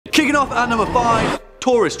Kicking off at number 5,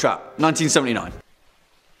 Tourist Trap, 1979.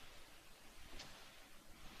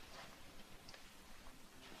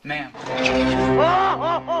 Ma'am.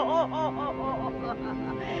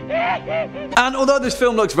 And although this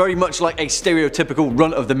film looks very much like a stereotypical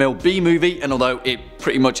run-of-the-mill B-movie, and although it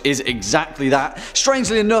pretty much is exactly that,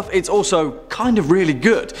 strangely enough it's also kind of really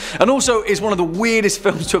good. And also is one of the weirdest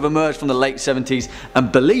films to have emerged from the late 70s,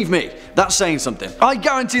 and believe me, that's saying something. I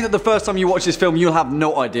guarantee that the first time you watch this film you'll have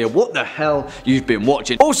no idea what the hell you've been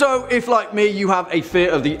watching. Also, if like me you have a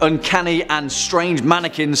fear of the uncanny and strange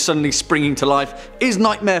mannequins suddenly springing to life, is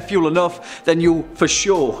nightmare fuel enough, then you'll for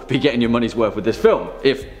sure be getting your money's worth with this film.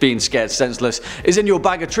 If being scared senseless is in your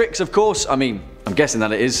bag of tricks, of course. I mean, I'm guessing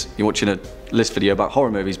that it is. You're watching a list video about horror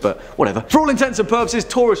movies, but whatever. For all intents and purposes,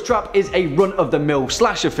 Tourist Trap is a run-of-the-mill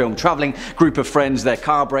slasher film. Travelling group of friends, their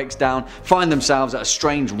car breaks down, find themselves at a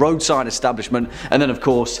strange roadside establishment, and then of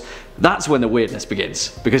course, that's when the weirdness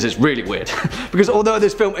begins, because it's really weird. Because although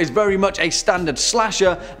this film is very much a standard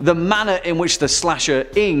slasher, the manner in which the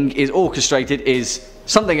slasher-ing is orchestrated is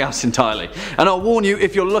something else entirely. And I'll warn you,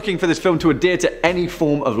 if you're looking for this film to adhere to any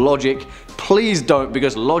form of logic, please don't,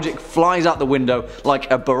 because logic flies out the window like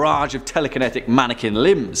a barrage of telekinetic mannequin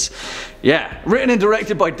limbs. Yeah, written and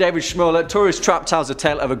directed by David Schmoller, Tourist Trap tells the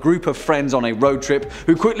tale of a group of friends on a road trip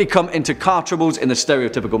who quickly come into car troubles in the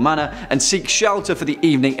stereotypical manner and seek shelter for the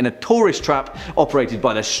evening in a tourist trap operated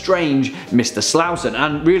by the strange Mr. Slauson.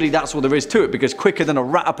 And really that's all there is to it, because quicker than a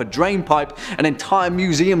rat up a drain pipe, an entire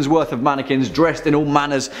museum's worth of mannequins dressed in all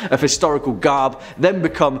manners of historical garb then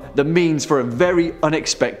become the means for a very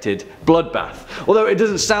unexpected bloodbath. Although it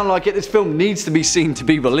doesn't sound like it, this film needs to be seen to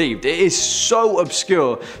be believed. It is so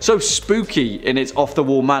obscure, so spooky in its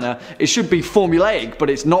off-the-wall manner. It should be formulaic, but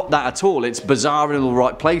it's not that at all. It's bizarre in all the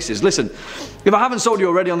right places. Listen, if I haven't sold you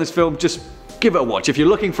already on this film, just give it a watch. If you're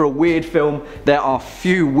looking for a weird film, there are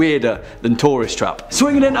few weirder than Tourist Trap.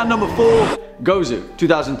 Swinging in at number 4, Gozu,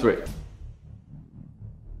 2003.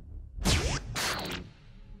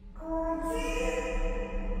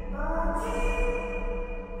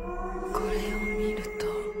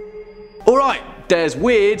 Alright, there's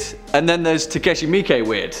weird, and then there's Takeshi Miike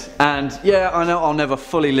weird. And yeah, I know I'll never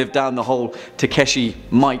fully live down the whole Takeshi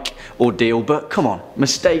Mike ordeal, but come on,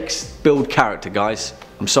 mistakes build character, guys.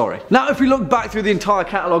 I'm sorry. Now, if we look back through the entire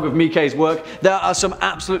catalogue of Miike's work, there are some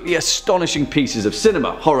absolutely astonishing pieces of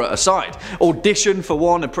cinema, horror aside. Audition, for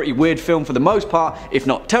one, a pretty weird film for the most part, if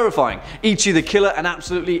not terrifying. Ichi the Killer, an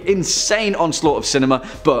absolutely insane onslaught of cinema,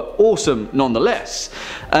 but awesome nonetheless.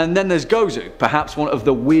 And then there's Gozu, perhaps one of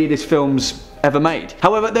the weirdest films ever made.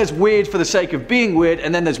 However, there's weird for the sake of being weird,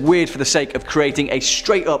 and then there's weird for the sake of creating a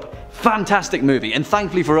straight up fantastic movie, and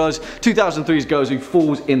thankfully for us, 2003's Gozu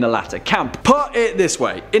falls in the latter camp. Put it this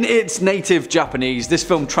way, in its native Japanese, this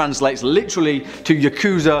film translates literally to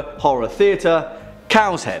Yakuza horror theatre,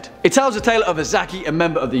 Cow's Head. It tells the tale of Azaki, a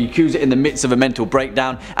member of the Yakuza in the midst of a mental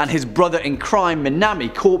breakdown, and his brother in crime,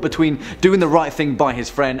 Minami, caught between doing the right thing by his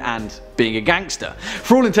friend and being a gangster.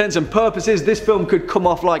 For all intents and purposes, this film could come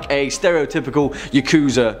off like a stereotypical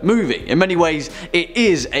Yakuza movie. In many ways, it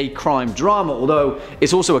is a crime drama, although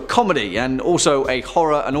it's also a comedy, and also a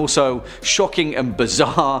horror, and also shocking and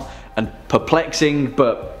bizarre and perplexing,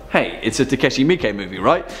 but hey, it's a Takeshi Miike movie,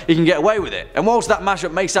 right? He can get away with it. And whilst that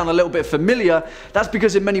mashup may sound a little bit familiar, that's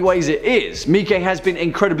because in many ways it is. Miike has been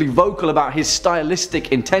incredibly vocal about his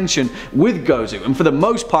stylistic intention with Gozu, and for the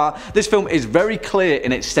most part, this film is very clear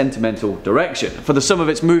in its sentimental direction. For the sum of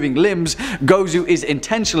its moving limbs, Gozu is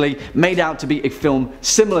intentionally made out to be a film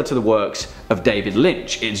similar to the works of David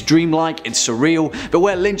Lynch. It's dreamlike, it's surreal, but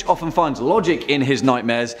where Lynch often finds logic in his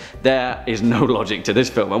nightmares, there is no logic to this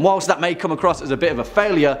film. And whilst that may come across as a bit of a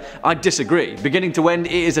failure, I disagree. Beginning to end,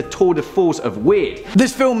 it is a tour de force of weird.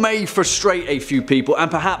 This film may frustrate a few people and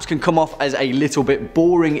perhaps can come off as a little bit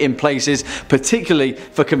boring in places, particularly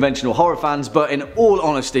for conventional horror fans, but in all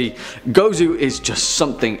honesty, Gozu is just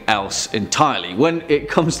something else entirely. When it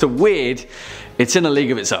comes to weird, it's in a league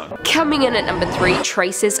of its own. Coming in at number 3,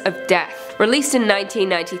 Traces of Death. Released in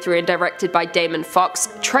 1993 and directed by Damon Fox,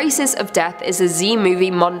 Traces of Death is a Z-movie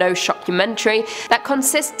Mondo shockumentary that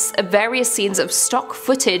consists of various scenes of stock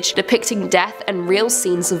footage depicting death and real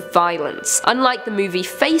scenes of violence. Unlike the movie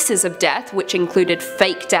Faces of Death, which included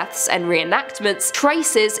fake deaths and reenactments,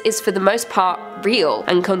 Traces is for the most part real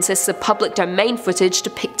and consists of public domain footage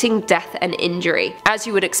depicting death and injury. As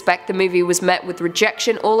you would expect, the movie was met with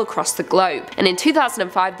rejection all across the globe, and in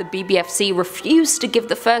 2005 the BBFC refused to give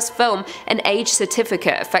the first film an age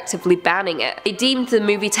certificate, effectively banning it. They deemed the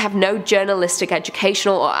movie to have no journalistic,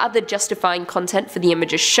 educational or other justifying content for the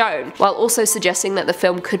images shown, while also suggesting that the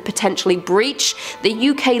film could potentially breach the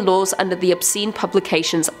UK laws under the Obscene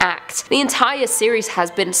Publications Act. The entire series has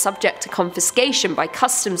been subject to confiscation by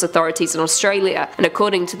customs authorities in Australia, and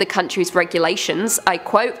according to the country's regulations, I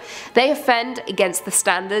quote, "They offend against the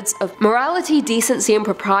standards of morality, decency and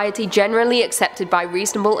propriety generally accepted by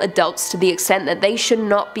reasonable adults to the extent that they should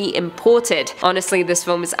not be imported." Honestly, this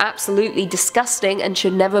film is absolutely disgusting and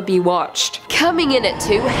should never be watched. Coming in at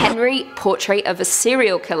 2, Henry, Portrait of a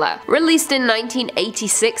Serial Killer. Released in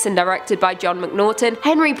 1986 and directed by John McNaughton,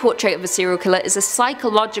 Henry, Portrait of a Serial Killer is a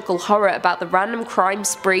psychological horror about the random crime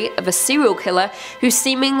spree of a serial killer who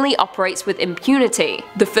seemingly operates with impunity.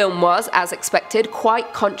 The film was, as expected,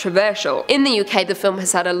 quite controversial. In the UK, the film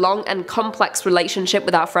has had a long and complex relationship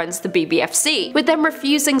with our friends the BBFC, with them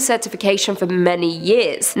refusing certification for many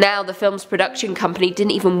years. Now, the film's production company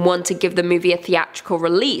didn't even want to give the movie a theatrical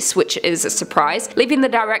release, which is a surprise, leaving the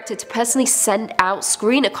director to personally send out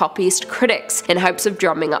screener copies to critics in hopes of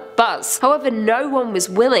drumming up buzz. However, no one was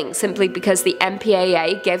willing, simply because the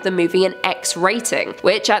MPAA gave the movie an X rating,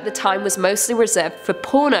 which at the time was mostly reserved for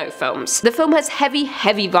porno films. The film has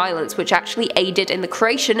heavy violence, which actually aided in the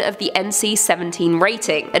creation of the NC-17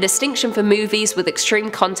 rating, a distinction for movies with extreme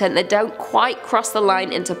content that don't quite cross the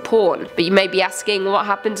line into porn. But you may be asking, what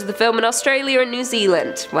happened to the film in Australia and New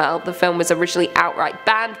Zealand? Well, the film was originally outright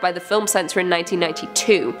banned by the film censor in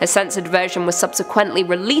 1992. A censored version was subsequently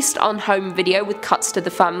released on home video with cuts to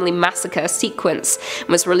the family massacre sequence, and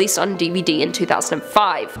was released on DVD in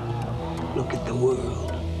 2005. Look at the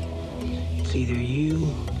world. It's either you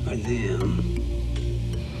or them.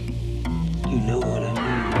 You know what I mean.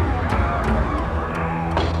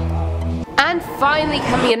 And finally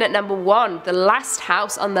coming in at number 1, The Last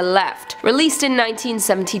House on the Left. Released in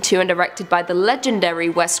 1972 and directed by the legendary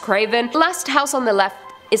Wes Craven, The Last House on the Left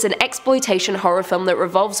is an exploitation horror film that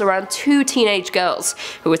revolves around 2 teenage girls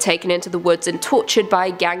who were taken into the woods and tortured by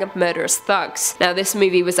a gang of murderous thugs. Now, this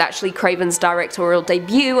movie was actually Craven's directorial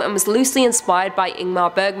debut and was loosely inspired by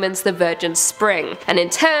Ingmar Bergman's The Virgin Spring, and in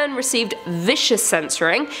turn received vicious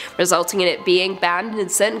censoring, resulting in it being banned in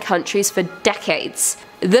certain countries for decades.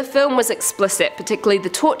 The film was explicit, particularly the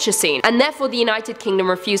torture scene, and therefore the United Kingdom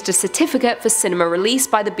refused a certificate for cinema release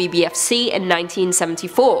by the BBFC in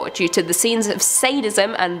 1974 due to the scenes of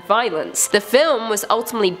sadism and violence. The film was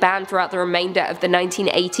ultimately banned throughout the remainder of the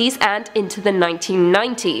 1980s and into the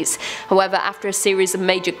 1990s. However, after a series of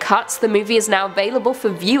major cuts, the movie is now available for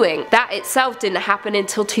viewing. That itself didn't happen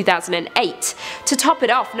until 2008. To top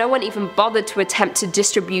it off, no one even bothered to attempt to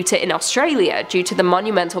distribute it in Australia due to the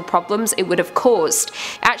monumental problems it would have caused.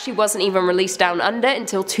 It actually wasn't even released down under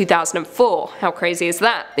until 2004. How crazy is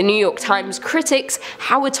that? The New York Times critics,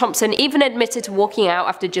 Howard Thompson, even admitted to walking out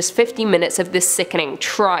after just 50 minutes of this sickening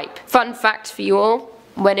tripe. Fun fact for you all,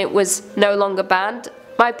 when it was no longer banned,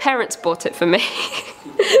 my parents bought it for me.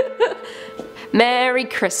 Merry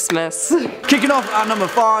Christmas. Kicking off at number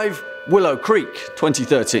 5, Willow Creek,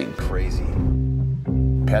 2013. Crazy.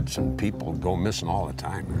 Pets and people go missing all the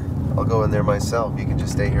time. I'll go in there myself. You can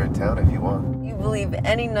just stay here in town if you want. You believe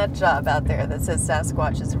any nut job out there that says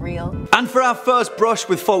Sasquatch is real? And for our first brush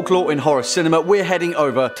with folklore in horror cinema, we're heading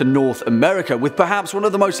over to North America with perhaps one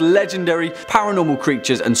of the most legendary paranormal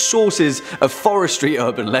creatures and sources of forestry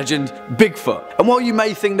urban legend, Bigfoot. And while you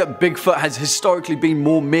may think that Bigfoot has historically been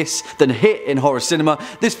more miss than hit in horror cinema,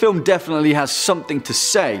 this film definitely has something to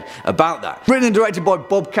say about that. Written and directed by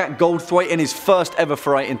Bobcat Goldthwait in his first ever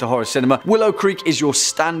foray into horror cinema, Willow Creek is your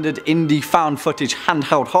standard indie found footage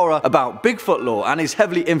handheld horror about Bigfoot lore and is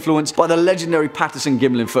heavily influenced by the legendary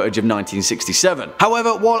Patterson-Gimlin footage of 1967.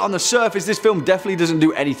 However, while on the surface this film definitely doesn't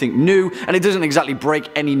do anything new and it doesn't exactly break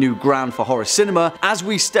any new ground for horror cinema, as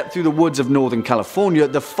we step through the woods of Northern California,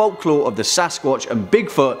 the folklore of the Sasquatch and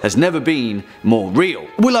Bigfoot has never been more real.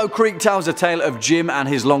 Willow Creek tells a tale of Jim and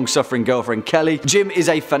his long-suffering girlfriend Kelly. Jim is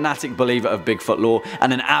a fanatic believer of Bigfoot lore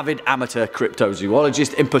and an avid amateur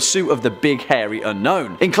cryptozoologist in pursuit of the big hairy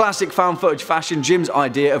unknown. In classic found footage fashion, Jim's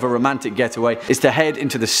idea of a romantic getaway is to head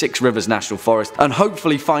into the Six Rivers National Forest and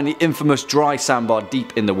hopefully find the infamous dry sandbar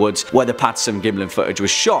deep in the woods where the Patterson-Gimlin footage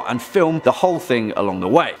was shot and film the whole thing along the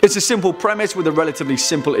way. It's a simple premise with a relatively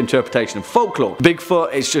simple interpretation of folklore.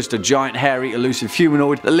 Bigfoot is just a giant hairy elusive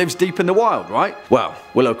humanoid that lives deep in the wild, right? Well,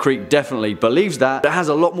 Willow Creek definitely believes that, but it has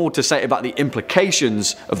a lot more to say about the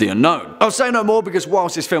implications of the unknown. I'll say no more because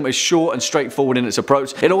whilst this film is short and straightforward in its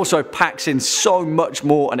approach, it also packs in so much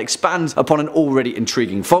more and expands upon an already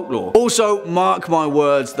intriguing folklore. Also, mark my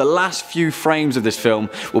words, the last few frames of this film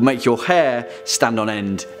will make your hair stand on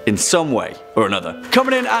end in some way or another.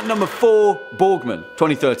 Coming in at number 4, Borgman,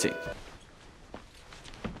 2013.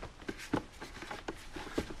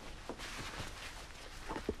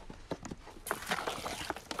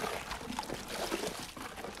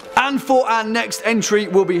 And for our next entry,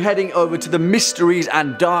 we'll be heading over to the mysteries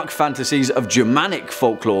and dark fantasies of Germanic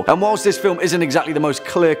folklore. And whilst this film isn't exactly the most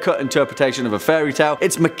clear-cut interpretation of a fairy tale,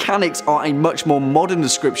 its mechanics are a much more modern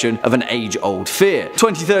description of an age-old fear.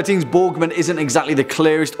 2013's Borgman isn't exactly the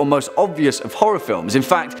clearest or most obvious of horror films. In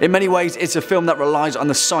fact, in many ways, it's a film that relies on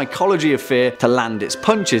the psychology of fear to land its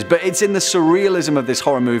punches, but it's in the surrealism of this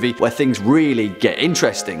horror movie where things really get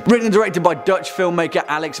interesting. Written and directed by Dutch filmmaker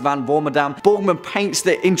Alex van Warmerdam, Borgman paints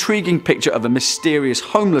the intriguing picture of a mysterious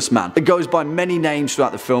homeless man that goes by many names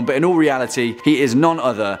throughout the film, but in all reality, he is none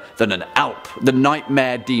other than an Alp, the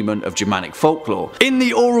nightmare demon of Germanic folklore. In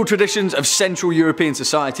the oral traditions of Central European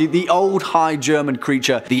society, the old High German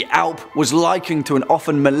creature, the Alp, was likened to an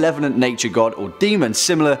often malevolent nature god or demon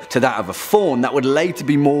similar to that of a faun that would later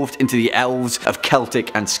be morphed into the elves of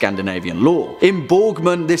Celtic and Scandinavian lore. In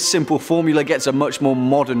Borgman, this simple formula gets a much more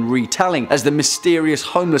modern retelling as the mysterious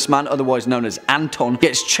homeless man, otherwise known as Anton,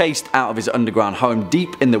 gets chased out of his underground home deep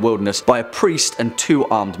in the wilderness by a priest and 2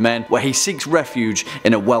 armed men, where he seeks refuge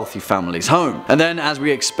in a wealthy family's home. And then, as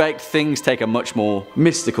we expect, things take a much more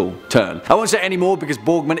mystical turn. I won't say any more because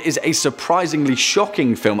Borgman is a surprisingly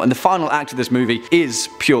shocking film, and the final act of this movie is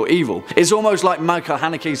pure evil. It's almost like Michael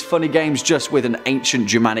Haneke's Funny Games, just with an ancient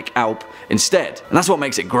Germanic Alp instead. And that's what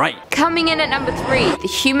makes it great. Coming in at number 3, The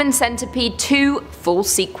Human Centipede 2 Full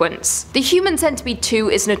Sequence. The Human Centipede 2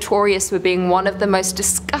 is notorious for being one of the most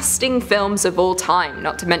disgusting films of all time,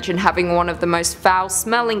 not to mention having one of the most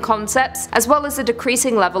foul-smelling concepts, as well as a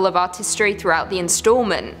decreasing level of artistry throughout the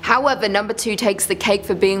installment. However, number 2 takes the cake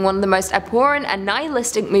for being one of the most abhorrent and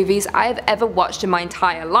nihilistic movies I have ever watched in my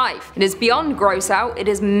entire life. It is beyond gross out, it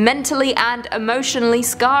is mentally and emotionally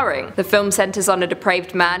scarring. The film centers on a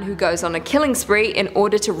depraved man who goes on a killing spree in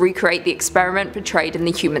order to recreate the experiment portrayed in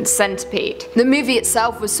The Human Centipede. The movie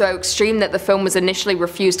itself was so extreme that the film was initially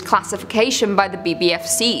refused classification by the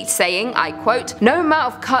BBFC, saying, I quote, "No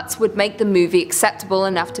amount of cuts would make the movie acceptable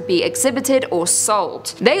enough to be exhibited or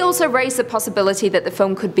sold." They also raised the possibility that the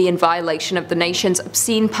film could be in violation of the nation's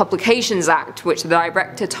Obscene Publications Act, which the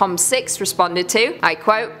director Tom Six responded to, I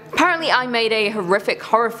quote, "Apparently I made a horrific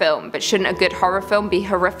horror film, but shouldn't a good horror film be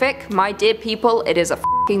horrific? My dear people, it is a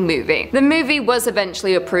f***ing movie." The movie was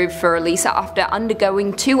eventually approved for release after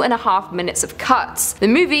undergoing 2.5 minutes of cuts. The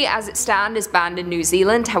movie as it stands is banned in New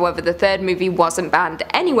Zealand, however the third movie wasn't banned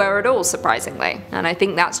anywhere at all, surprisingly. And I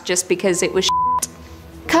think that's just because it was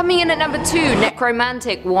Coming in at number 2,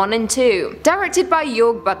 Necromantic 1 and 2. Directed by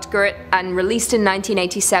Jörg Buttgereit and released in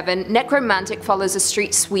 1987, Necromantic follows a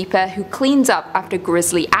street sweeper who cleans up after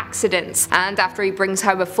grisly accidents, and after he brings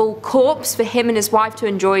home a full corpse for him and his wife to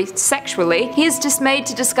enjoy sexually, he is dismayed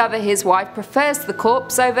to discover his wife prefers the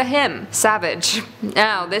corpse over him. Savage.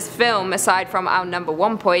 Now, this film, aside from our number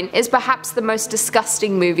 1 point, is perhaps the most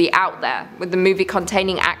disgusting movie out there, with the movie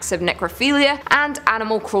containing acts of necrophilia and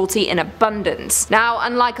animal cruelty in abundance. Now,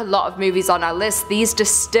 unlike a lot of movies on our list, these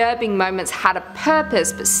disturbing moments had a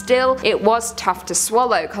purpose, but still, it was tough to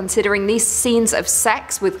swallow, considering these scenes of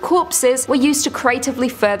sex with corpses were used to creatively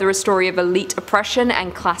further a story of elite oppression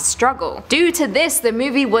and class struggle. Due to this, the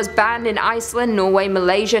movie was banned in Iceland, Norway,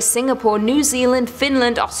 Malaysia, Singapore, New Zealand,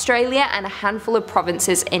 Finland, Australia, and a handful of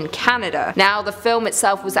provinces in Canada. Now, the film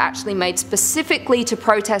itself was actually made specifically to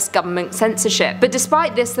protest government censorship, but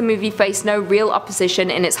despite this, the movie faced no real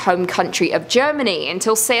opposition in its home country of Germany,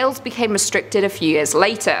 until sales became restricted a few years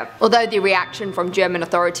later. Although the reaction from German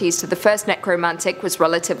authorities to the first Necromantic was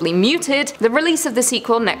relatively muted, the release of the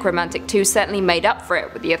sequel, Necromantic 2, certainly made up for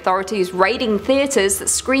it, with the authorities raiding theatres that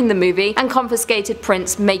screened the movie and confiscated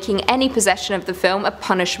prints, making any possession of the film a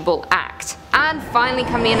punishable act. And finally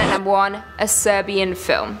coming in at number 1, a Serbian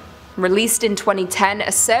film. Released in 2010,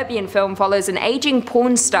 a Serbian film follows an aging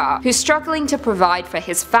porn star who's struggling to provide for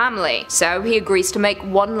his family. So he agrees to make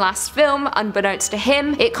one last film. Unbeknownst to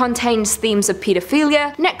him, it contains themes of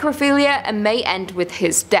pedophilia, necrophilia, and may end with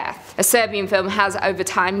his death. A Serbian film has over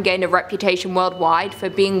time gained a reputation worldwide for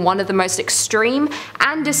being one of the most extreme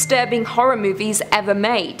and disturbing horror movies ever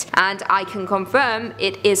made, and I can confirm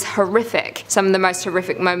it is horrific. Some of the most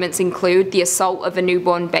horrific moments include the assault of a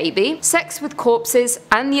newborn baby, sex with corpses,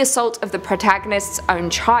 and the assault insult of the protagonist's own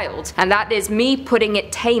child, and that is me putting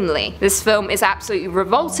it tamely. This film is absolutely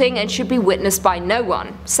revolting and should be witnessed by no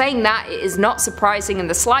one. Saying that, it is not surprising in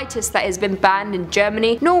the slightest that it has been banned in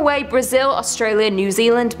Germany, Norway, Brazil, Australia, New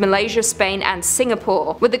Zealand, Malaysia, Spain and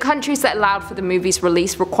Singapore, with the countries that allowed for the movie's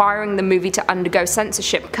release requiring the movie to undergo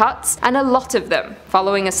censorship cuts, and a lot of them.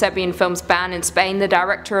 Following a Serbian film's ban in Spain, the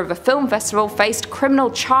director of a film festival faced criminal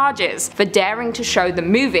charges for daring to show the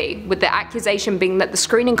movie, with the accusation being that the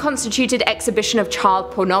screening constituted exhibition of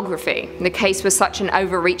child pornography. The case was such an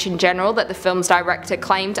overreach in general that the film's director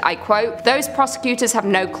claimed, I quote, "Those prosecutors have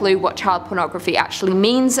no clue what child pornography actually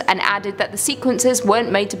means," and added that the sequences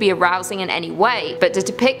weren't made to be arousing in any way, but to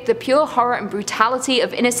depict the pure horror and brutality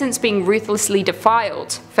of innocence being ruthlessly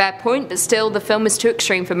defiled. Fair point, but still the film is too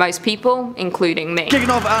extreme for most people, including me. Kicking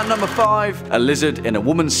off at number 5, A Lizard in a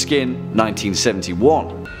Woman's Skin,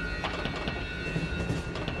 1971.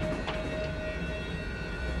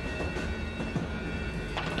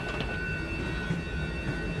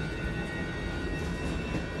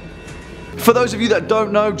 For those of you that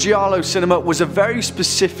don't know, giallo cinema was a very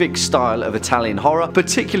specific style of Italian horror,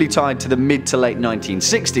 particularly tied to the mid to late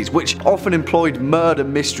 1960s, which often employed murder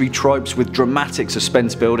mystery tropes with dramatic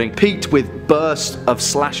suspense building, peaked with bursts of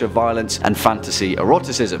slasher violence and fantasy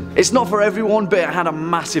eroticism. It's not for everyone, but it had a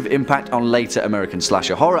massive impact on later American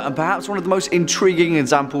slasher horror, and perhaps one of the most intriguing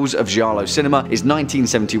examples of giallo cinema is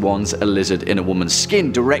 1971's A Lizard in a Woman's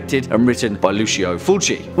Skin, directed and written by Lucio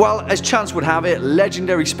Fulci. Well, as chance would have it,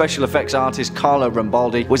 legendary special effects artist Carlo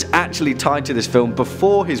Rambaldi was actually tied to this film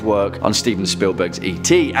before his work on Steven Spielberg's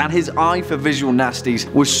E.T., and his eye for visual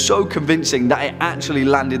nasties was so convincing that it actually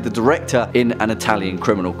landed the director in an Italian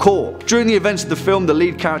criminal court. During the events of the film, the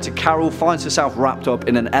lead character Carol finds herself wrapped up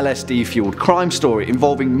in an LSD-fueled crime story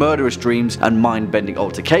involving murderous dreams and mind-bending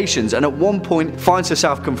altercations, and at one point finds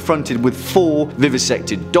herself confronted with 4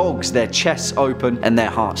 vivisected dogs, their chests open and their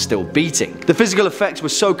hearts still beating. The physical effects were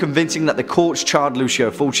so convincing that the courts charged Lucio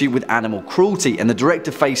Fulci with animal cruelty, and the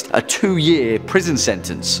director faced a 2-year prison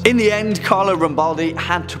sentence. In the end, Carlo Rambaldi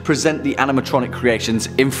had to present the animatronic creations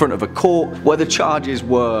in front of a court, where the charges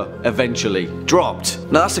were eventually dropped.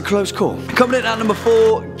 Now that's a close call. Coming in at number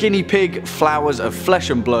 4, Guinea Pig, Flowers of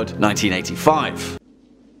Flesh and Blood, 1985.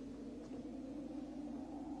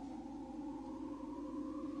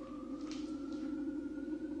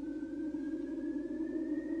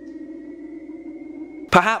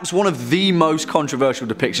 Perhaps one of the most controversial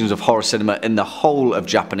depictions of horror cinema in the whole of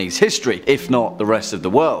Japanese history, if not the rest of the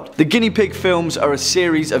world. The Guinea Pig films are a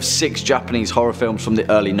series of 6 Japanese horror films from the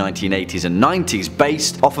early 1980s and 90s,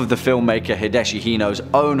 based off of the filmmaker Hideshi Hino's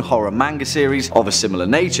own horror manga series of a similar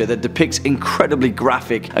nature that depicts incredibly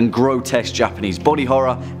graphic and grotesque Japanese body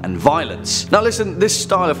horror and violence. Now listen, this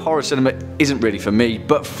style of horror cinema isn't really for me,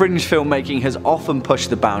 but fringe filmmaking has often pushed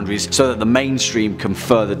the boundaries so that the mainstream can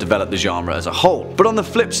further develop the genre as a whole. But on the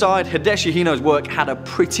flip side, Hideshi Hino's work had a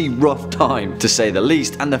pretty rough time, to say the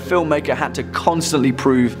least, and the filmmaker had to constantly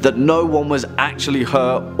prove that no one was actually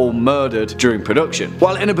hurt or murdered during production.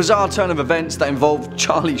 While in a bizarre turn of events that involved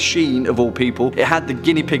Charlie Sheen, of all people, it had the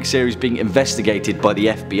Guinea Pig series being investigated by the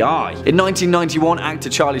FBI. In 1991, actor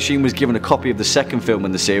Charlie Sheen was given a copy of the second film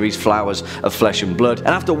in the series, Flowers of Flesh and Blood, and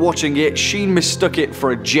after watching it, Sheen mistook it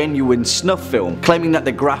for a genuine snuff film, claiming that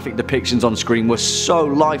the graphic depictions on screen were so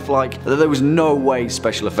lifelike that there was no way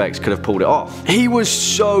special effects could have pulled it off. He was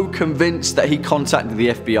so convinced that he contacted the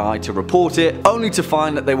FBI to report it, only to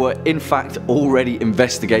find that they were in fact already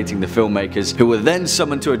investigating the filmmakers, who were then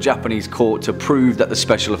summoned to a Japanese court to prove that the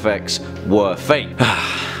special effects were fake.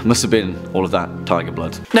 Must have been all of that tiger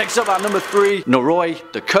blood. Next up at number 3, Noroi,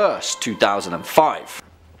 The Curse, 2005.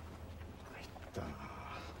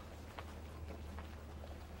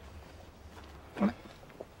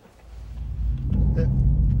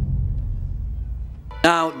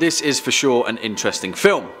 Now, this is for sure an interesting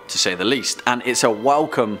film, to say the least, and it's a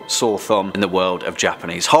welcome sore thumb in the world of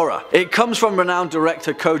Japanese horror. It comes from renowned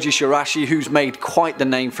director Koji Shirashi, who's made quite the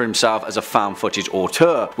name for himself as a found footage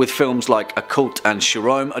auteur, with films like Occult and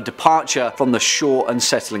Shirome, a departure from the short,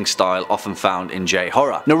 unsettling style often found in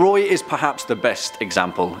J-horror. Noroi is perhaps the best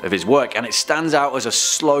example of his work, and it stands out as a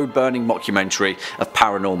slow-burning mockumentary of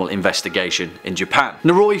paranormal investigation in Japan.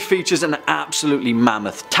 Noroi features an absolutely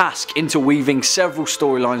mammoth task, interweaving several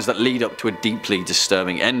storylines that lead up to a deeply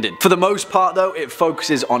disturbing ending. For the most part though, it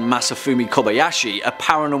focuses on Masafumi Kobayashi, a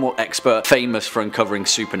paranormal expert famous for uncovering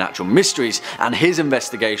supernatural mysteries, and his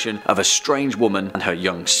investigation of a strange woman and her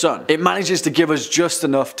young son. It manages to give us just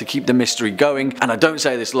enough to keep the mystery going, and I don't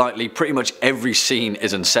say this lightly, pretty much every scene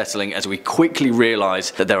is unsettling as we quickly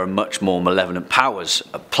realise that there are much more malevolent powers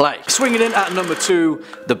at play. Swinging in at number 2,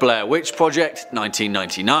 The Blair Witch Project,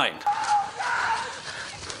 1999.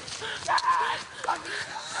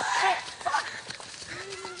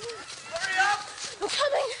 I'm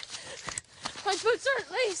coming! My boots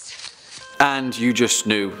aren't laced. And you just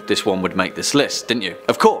knew this one would make this list, didn't you?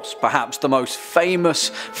 Of course, perhaps the most famous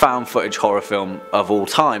found footage horror film of all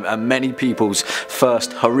time, and many people's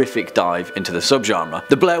first horrific dive into the subgenre.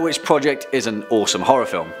 The Blair Witch Project is an awesome horror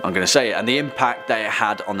film, I'm gonna say it, and the impact that it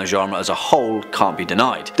had on the genre as a whole can't be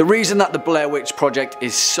denied. The reason that the Blair Witch Project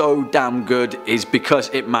is so damn good is because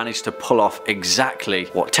it managed to pull off exactly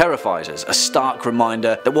what terrifies us, a stark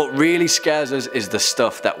reminder that what really scares us is the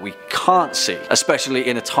stuff that we can't see, especially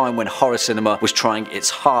in a time when horror cinema was trying its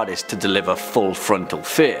hardest to deliver full frontal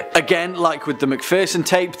fear. Again, like with the McPherson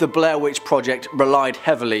tape, the Blair Witch Project relied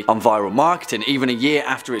heavily on viral marketing. Even a year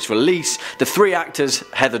after its release, the 3 actors,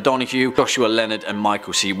 Heather Donahue, Joshua Leonard and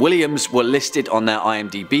Michael C. Williams, were listed on their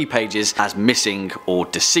IMDb pages as missing or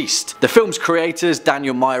deceased. The film's creators,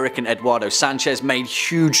 Daniel Myrick and Eduardo Sanchez, made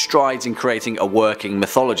huge strides in creating a working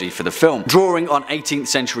mythology for the film, drawing on 18th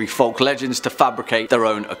century folk legends to fabricate their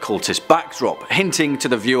own occultist backdrop, hinting to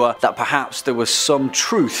the viewer that perhaps there was some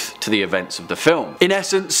truth to the events of the film. In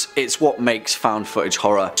essence, it's what makes found footage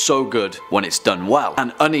horror so good when it's done well,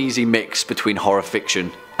 an uneasy mix between horror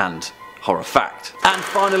fiction and horror fact. And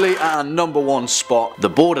finally, at our number 1 spot, The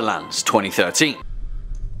Borderlands, 2013.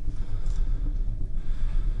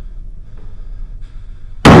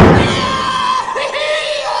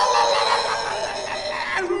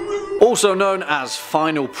 Also known as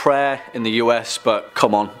Final Prayer in the US, but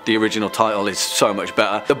come on, the original title is so much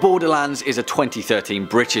better. The Borderlands is a 2013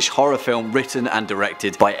 British horror film written and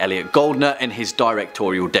directed by Elliot Goldner in his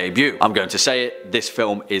directorial debut. I'm going to say it, this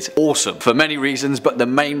film is awesome for many reasons, but the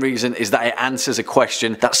main reason is that it answers a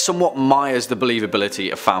question that somewhat mires the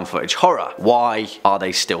believability of found footage horror. Why are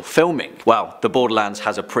they still filming? Well, The Borderlands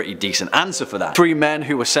has a pretty decent answer for that. 3 men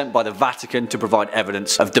who were sent by the Vatican to provide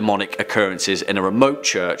evidence of demonic occurrences in a remote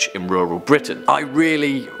church in rural Britain. I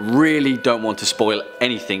really don't want to spoil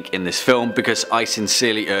anything in this film because I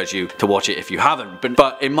sincerely urge you to watch it if you haven't,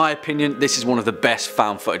 but in my opinion this is one of the best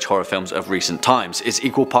found footage horror films of recent times. It's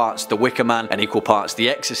equal parts The Wicker Man and equal parts The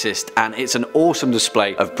Exorcist, and it's an awesome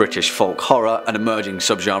display of British folk horror, an emerging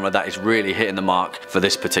subgenre that is really hitting the mark for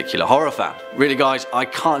this particular horror fan. Really guys, I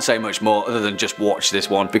can't say much more other than just watch this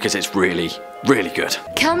one because it's really good.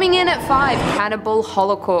 Coming in at 5, Cannibal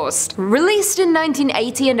Holocaust. Released in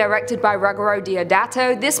 1980 and directed by Ruggero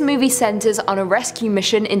Deodato, this movie centers on a rescue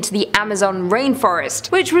mission into the Amazon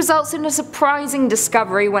rainforest, which results in a surprising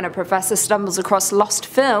discovery when a professor stumbles across lost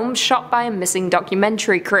film shot by a missing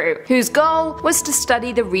documentary crew, whose goal was to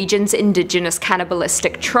study the region's indigenous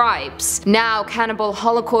cannibalistic tribes. Now, Cannibal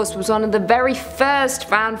Holocaust was one of the very first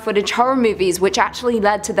found footage horror movies, which actually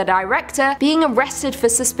led to the director being arrested for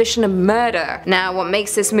suspicion of murder. Now, what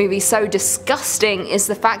makes this movie so disgusting is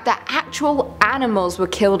the fact that actual animals were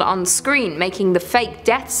killed on screen, making the fake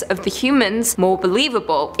deaths of the humans more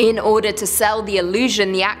believable. In order to sell the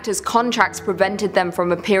illusion, the actors' contracts prevented them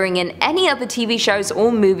from appearing in any other TV shows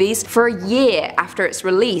or movies for a year after its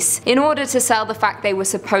release, in order to sell the fact they were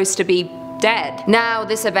supposed to be dead. Now,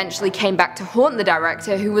 this eventually came back to haunt the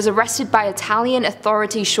director, who was arrested by Italian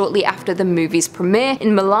authorities shortly after the movie's premiere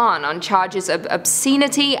in Milan on charges of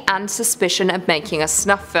obscenity and suspicion of making a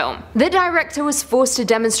snuff film. The director was forced to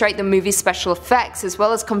demonstrate the movie's special effects, as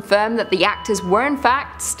well as confirm that the actors were in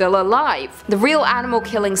fact still alive. The real animal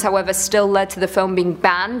killings, however, still led to the film being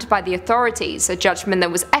banned by the authorities, a judgment that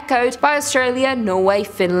was echoed by Australia, Norway,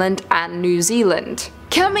 Finland and New Zealand.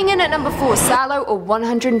 Coming in at number 4, Salò or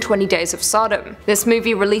 120 Days of Sodom. This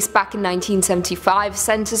movie, released back in 1975,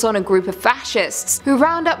 centers on a group of fascists who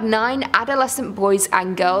round up 9 adolescent boys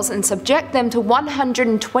and girls and subject them to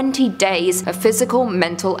 120 days of physical,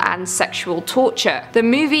 mental and sexual torture. The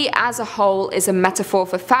movie as a whole is a metaphor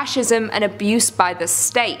for fascism and abuse by the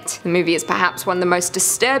state. The movie is perhaps one of the most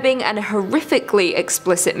disturbing and horrifically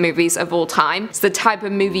explicit movies of all time. It's the type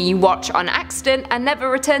of movie you watch on accident and never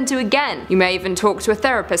return to again. You may even talk to a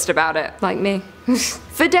therapist about it, like me.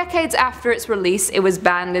 For decades after its release, it was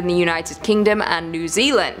banned in the United Kingdom and New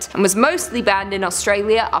Zealand, and was mostly banned in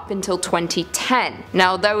Australia up until 2010.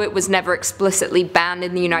 Now, though it was never explicitly banned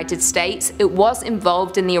in the United States, it was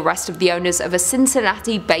involved in the arrest of the owners of a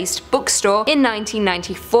Cincinnati-based bookstore in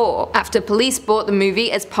 1994, after police bought the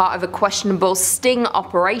movie as part of a questionable sting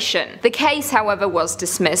operation. The case, however, was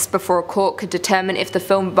dismissed before a court could determine if the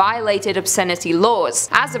film violated obscenity laws.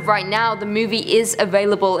 As of right now, the movie is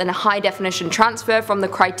available in a high-definition transfer from the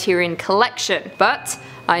Criterion Collection, but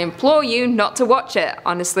I implore you not to watch it.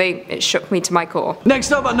 Honestly, it shook me to my core.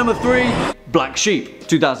 Next up at number 3, Black Sheep,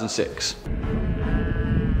 2006.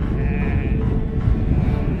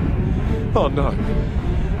 Oh no.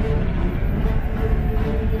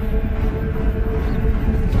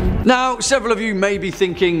 Now, several of you may be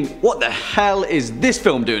thinking, what the hell is this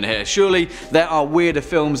film doing here? Surely there are weirder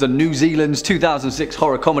films than New Zealand's 2006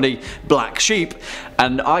 horror comedy Black Sheep,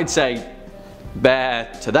 and I'd say bear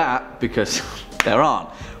to that, because there aren't.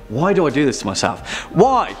 Why do I do this to myself?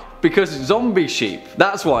 Why? Because zombie sheep,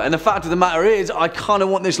 that's why. And the fact of the matter is, I kind of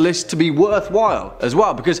want this list to be worthwhile as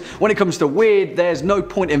well, because when it comes to weird, there's no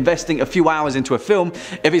point investing a few hours into a film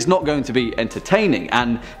if it's not going to be entertaining,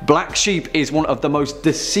 and Black Sheep is one of the most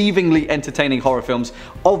deceivingly entertaining horror films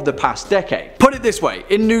of the past decade. Put it this way,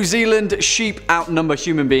 in New Zealand, sheep outnumber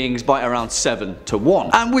human beings by around 7 to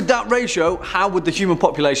 1. And with that ratio, how would the human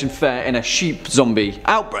population fare in a sheep zombie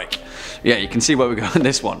outbreak? Yeah, you can see where we're going in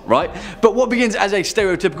this one, right? But what begins as a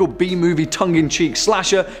stereotypical B-movie tongue-in-cheek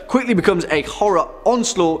slasher quickly becomes a horror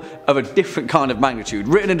onslaught of a different kind of magnitude.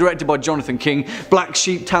 Written and directed by Jonathan King, Black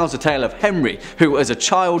Sheep tells the tale of Henry, who as a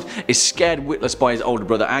child is scared witless by his older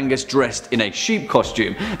brother Angus dressed in a sheep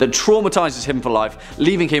costume that traumatizes him for life,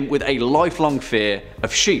 leaving him with a lifelong fear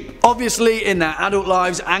of sheep. Obviously, in their adult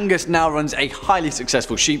lives, Angus now runs a highly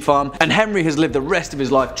successful sheep farm, and Henry has lived the rest of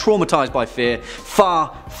his life traumatized by fear,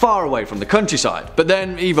 far, far away from the countryside. But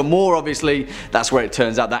then, even more obviously, that's where it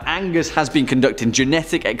turns out that Angus has been conducting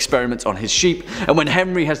genetic experiments on his sheep, and when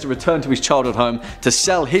Henry has to return to his childhood home to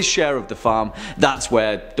sell his share of the farm, that's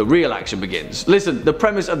where the real action begins. Listen, the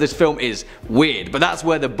premise of this film is weird, but that's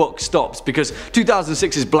where the book stops, because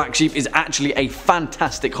 2006's Black Sheep is actually a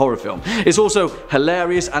fantastic horror film. It's also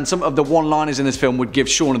hilarious, and some of the one-liners in this film would give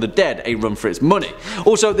Shaun of the Dead a run for its money.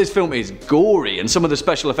 Also, this film is gory, and some of the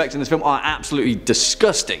special effects in this film are absolutely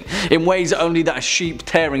disgusting, in ways only that a sheep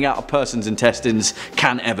tearing out a person's intestines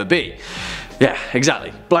can ever be. Yeah,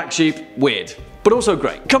 exactly. Black Sheep, weird, but also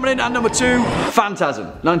great. Coming in at number 2, Phantasm,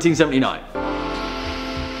 1979.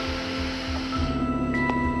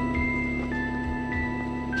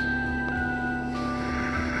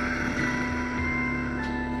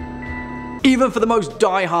 Even for the most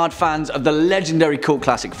die-hard fans of the legendary cult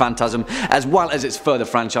classic Phantasm, as well as its further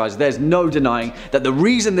franchise, there's no denying that the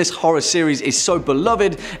reason this horror series is so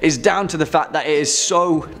beloved is down to the fact that it is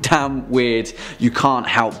so damn weird you can't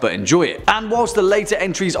help but enjoy it. And whilst the later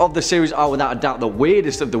entries of the series are without a doubt the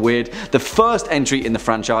weirdest of the weird, the first entry in the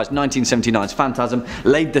franchise, 1979's Phantasm,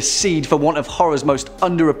 laid the seed for one of horror's most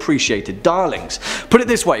underappreciated darlings. Put it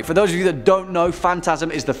this way, for those of you that don't know, Phantasm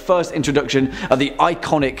is the first introduction of the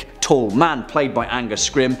iconic Tall Man, played by Angus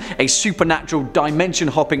Scrimm, a supernatural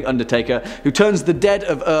dimension-hopping undertaker who turns the dead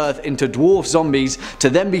of Earth into dwarf zombies to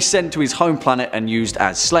then be sent to his home planet and used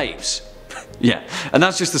as slaves. Yeah, and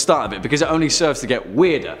that's just the start of it, because it only serves to get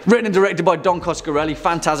weirder. Written and directed by Don Coscarelli,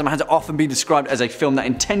 Phantasm has often been described as a film that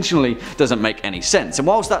intentionally doesn't make any sense. And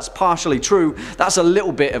whilst that's partially true, that's a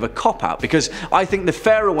little bit of a cop-out, because I think the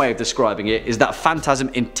fairer way of describing it is that Phantasm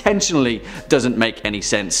intentionally doesn't make any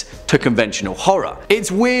sense to conventional horror.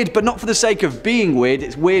 It's weird, but not for the sake of being weird,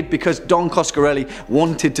 it's weird because Don Coscarelli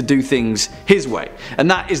wanted to do things his way. And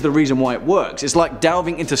that is the reason why it works. It's like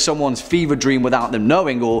delving into someone's fever dream without them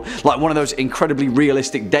knowing, or like one of those incredibly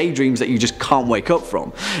realistic daydreams that you just can't wake up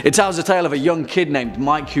from. It tells the tale of a young kid named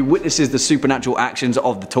Mike who witnesses the supernatural actions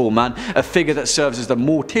of the Tall Man, a figure that serves as the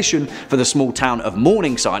mortician for the small town of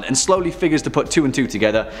Morningside, and slowly figures to put 2 and 2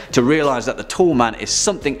 together to realise that the Tall Man is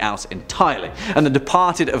something else entirely. And the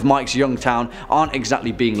departed of Mike's young town aren't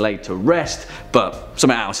exactly being laid to rest, but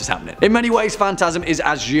something else is happening. In many ways, Phantasm is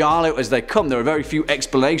as giallo as they come. There are very few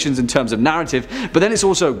explanations in terms of narrative, but then it's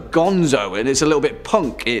also gonzo, and it's a little bit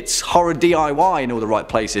punk, it's horror DIY in all the right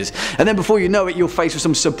places, and then before you know it, you're faced with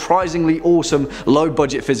some surprisingly awesome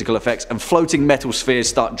low-budget physical effects, and floating metal spheres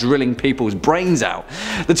start drilling people's brains out.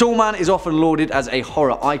 The Tall Man is often lauded as a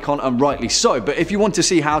horror icon, and rightly so, but if you want to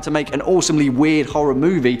see how to make an awesomely weird horror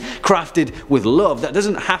movie crafted with love that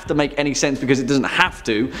doesn't have to make any sense because it doesn't have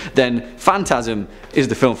to, then Phantasm is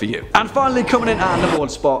the film for you. And finally, coming in at number 1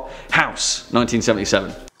 spot, House,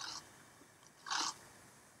 1977.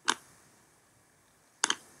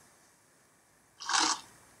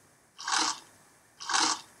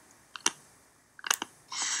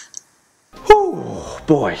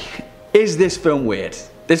 boy, is this film weird.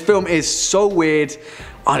 This film is so weird,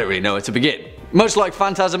 I don't really know where to begin. Much like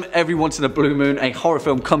Phantasm, every once in a blue moon a horror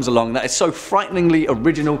film comes along that is so frighteningly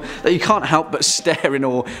original that you can't help but stare in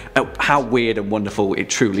awe at how weird and wonderful it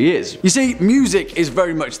truly is. You see, music is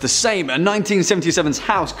very much the same, and 1977's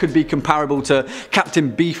House could be comparable to Captain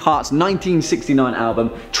Beefheart's 1969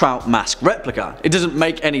 album Trout Mask Replica. It doesn't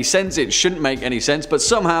make any sense, it shouldn't make any sense, but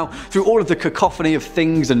somehow, through all of the cacophony of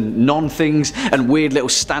things and non-things and weird little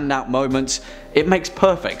standout moments, it makes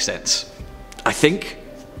perfect sense. I think.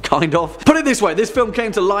 Kind of. Put it this way, this film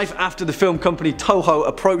came to life after the film company Toho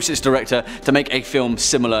approached its director to make a film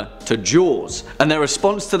similar to Jaws, and their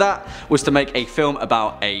response to that was to make a film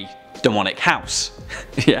about a demonic house.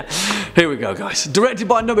 Yeah, here we go guys. Directed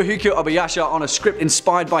by Nobuhiko Obayasha on a script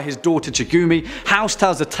inspired by his daughter Chigumi, House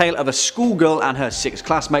tells the tale of a schoolgirl and her 6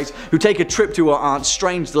 classmates who take a trip to her aunt's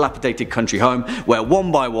strange dilapidated country home where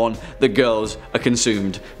one by one the girls are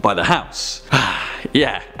consumed by the house.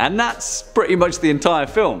 Yeah, and that's pretty much the entire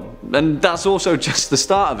film, and that's also just the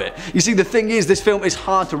start of it. You see, the thing is, this film is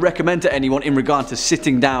hard to recommend to anyone in regard to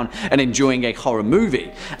sitting down and enjoying a horror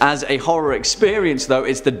movie. As a horror experience though,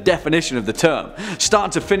 it's the definition of the term.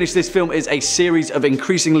 Start to finish, this film is a series of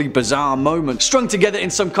increasingly bizarre moments, strung together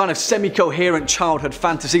in some kind of semi-coherent childhood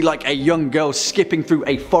fantasy, like a young girl skipping through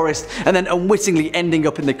a forest and then unwittingly ending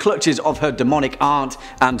up in the clutches of her demonic aunt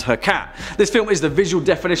and her cat. This film is the visual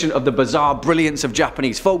definition of the bizarre brilliance of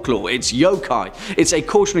Japanese folklore. It's yokai. It's a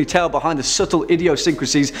cautionary tale behind the subtle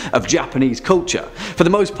idiosyncrasies of Japanese culture. For the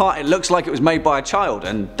most part, it looks like it was made by a child,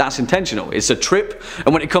 and that's intentional. It's a trip,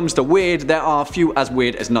 and when it comes to weird, there are few as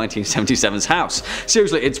weird as 1977's House.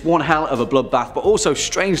 Seriously, it's one hell of a bloodbath, but also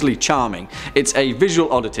strangely charming. It's a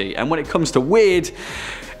visual oddity, and when it comes to weird,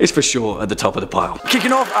 it's for sure at the top of the pile.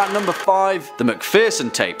 Kicking off at number 5, The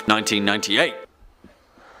McPherson Tape, 1998.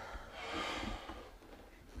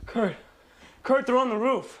 Kurt, they're on the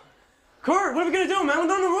roof. Kurt, what are we gonna do, man?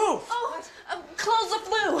 We're on the roof. Oh, close the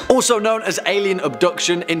flue. Also known as Alien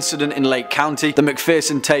Abduction Incident in Lake County, the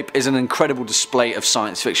McPherson Tape is an incredible display of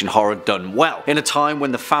science fiction horror done well, in a time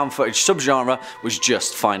when the found footage subgenre was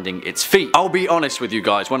just finding its feet. I'll be honest with you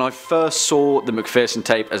guys, when I first saw the McPherson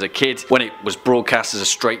Tape as a kid, when it was broadcast as a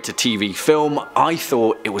straight-to-TV film, I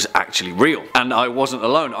thought it was actually real. And I wasn't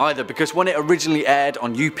alone either, because when it originally aired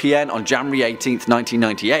on UPN on January 18th,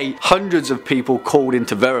 1998, hundreds of people called in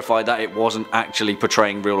to verify that it wasn't actually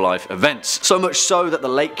portraying real-life events. So much so that the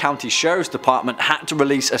Lake County Sheriff's Department had to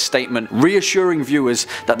release a statement reassuring viewers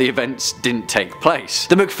that the events didn't take place.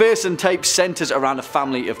 The McPherson Tape centers around a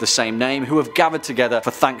family of the same name who have gathered together for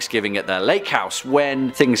Thanksgiving at their lake house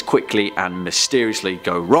when things quickly and mysteriously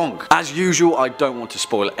go wrong. As usual, I don't want to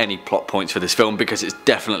spoil any plot points for this film because it's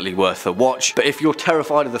definitely worth a watch, but if you're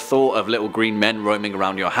terrified of the thought of little green men roaming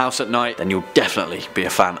around your house at night, then you'll definitely be a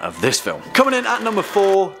fan of this film. Coming in at number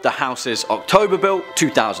 4, The House's October Built,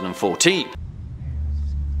 2014.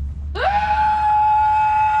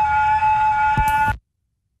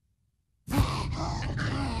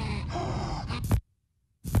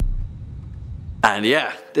 And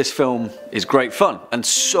yeah, this film is great fun and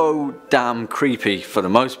so damn creepy for the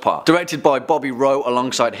most part. Directed by Bobby Rowe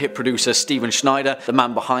alongside hit producer Steven Schneider, the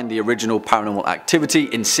man behind the original Paranormal Activity,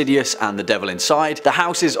 Insidious and The Devil Inside, The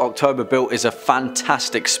House's October Built is a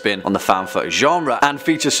fantastic spin on the found footage genre and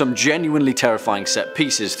features some genuinely terrifying set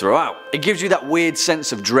pieces throughout. It gives you that weird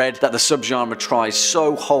sense of dread that the subgenre tries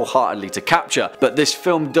so wholeheartedly to capture, but this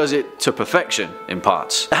film does it to perfection in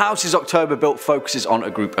parts. The House's October Built focuses on a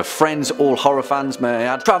group of friends, all horror fans may I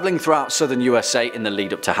add, travelling throughout southern USA in the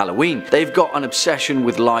lead up to Halloween. They've got an obsession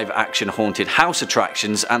with live action haunted house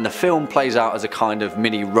attractions, and the film plays out as a kind of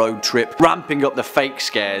mini road trip, ramping up the fake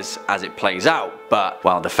scares as it plays out. But,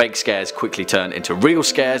 well, the fake scares quickly turn into real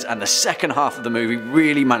scares, and the second half of the movie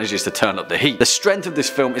really manages to turn up the heat. The strength of this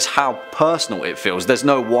film is how personal it feels. There's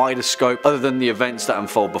no wider scope other than the events that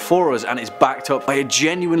unfold before us, and it's backed up by a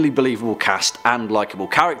genuinely believable cast and likeable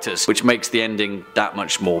characters, which makes the ending that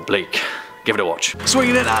much more bleak. Give it a watch.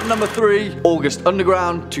 Swinging in at number 3, August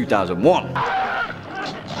Underground, 2001.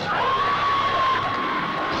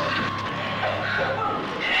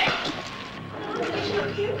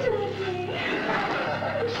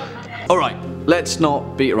 Alright, let's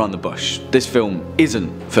not beat around the bush. This film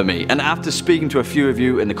isn't for me, and after speaking to a few of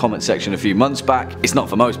you in the comment section a few months back, it's not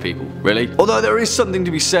for most people, really. Although there is something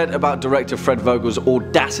to be said about director Fred Vogel's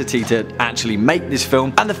audacity to actually make this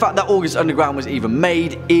film, and the fact that August Underground was even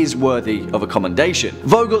made is worthy of a commendation.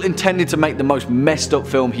 Vogel intended to make the most messed up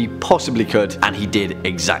film he possibly could, and he did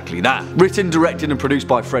exactly that. Written, directed and produced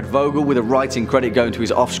by Fred Vogel, with a writing credit going to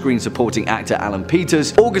his off-screen supporting actor Alan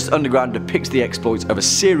Peters, August Underground depicts the exploits of a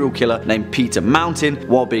serial killer named Pete Peter Mountain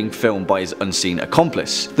while being filmed by his unseen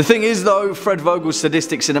accomplice. The thing is though, Fred Vogel's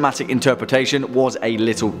sadistic cinematic interpretation was a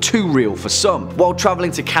little too real for some. While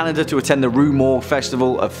travelling to Canada to attend the Rue Morgue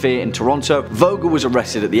Festival of Fear in Toronto, Vogel was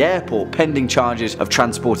arrested at the airport pending charges of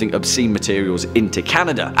transporting obscene materials into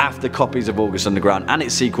Canada after copies of August Underground and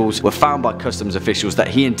its sequels were found by customs officials that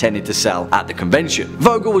he intended to sell at the convention.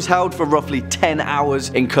 Vogel was held for roughly 10 hours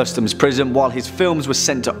in customs prison while his films were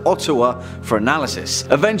sent to Ottawa for analysis.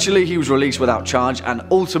 Eventually he was released without charge, and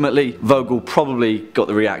ultimately Vogel probably got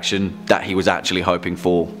the reaction that he was actually hoping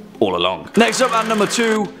for all along. Next up at number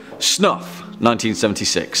 2, Snuff,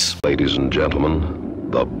 1976. Ladies and gentlemen,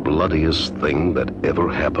 the bloodiest thing that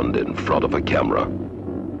ever happened in front of a camera.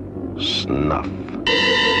 Snuff.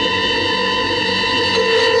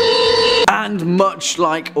 And much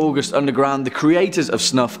like August Underground, the creators of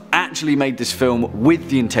Snuff actually made this film with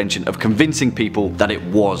the intention of convincing people that it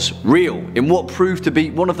was real, in what proved to be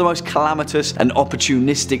one of the most calamitous and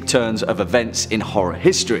opportunistic turns of events in horror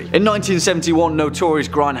history. In 1971, notorious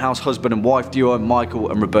grindhouse husband and wife duo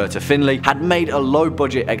Michael and Roberta Finley had made a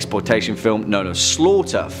low-budget exploitation film known as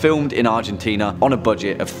Slaughter, filmed in Argentina on a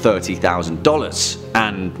budget of $30,000.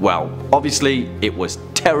 And well, obviously it was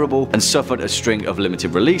terrible and suffered a string of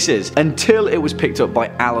limited releases until it was picked up by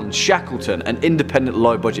Alan Shackleton, an independent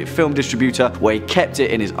low-budget film distributor, where he kept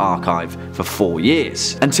it in his archive for 4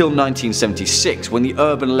 years. Until 1976, when the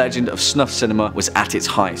urban legend of snuff cinema was at its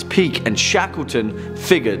highest peak and Shackleton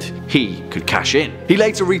figured he could cash in. He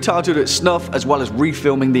later retitled it Snuff, as well as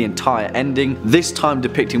refilming the entire ending, this time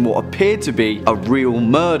depicting what appeared to be a real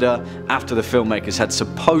murder after the filmmakers had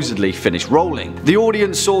supposedly finished rolling. The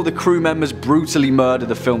audience saw the crew members brutally murder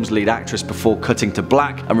the film's lead actress before cutting to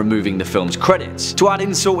black and removing the film's credits. To add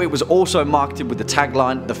insult, it was also marketed with the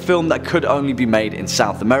tagline, "The film that could only be made in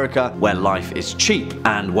South America, where life is cheap."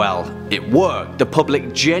 And well, it worked. The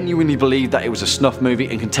public genuinely believed that it was a snuff movie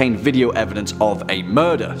and contained video evidence of a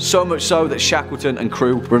murder. So much so that Shackleton and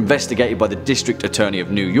crew were investigated by the District Attorney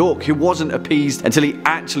of New York, who wasn't appeased until he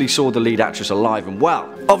actually saw the lead actress alive and well.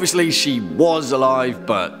 Obviously she was alive,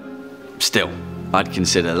 but still, I'd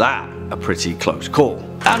consider that a pretty close call.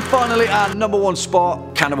 And finally, our number 1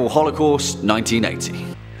 spot, Cannibal Holocaust, 1980.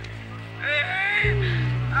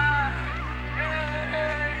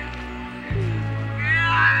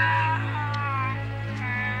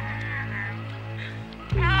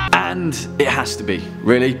 And it has to be,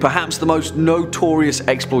 really, perhaps the most notorious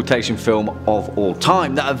exploitation film of all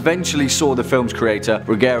time that eventually saw the film's creator,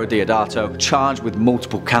 Ruggero Deodato, charged with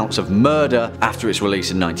multiple counts of murder after its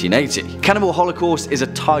release in 1980. Cannibal Holocaust is a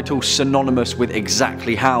title synonymous with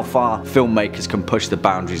exactly how far filmmakers can push the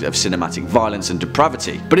boundaries of cinematic violence and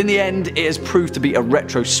depravity. But in the end, it has proved to be a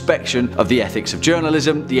retrospection of the ethics of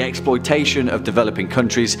journalism, the exploitation of developing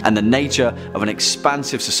countries, and the nature of an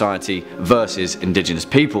expansive society versus indigenous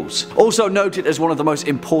peoples. Also noted as one of the most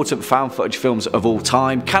important found footage films of all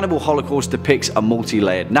time, Cannibal Holocaust depicts a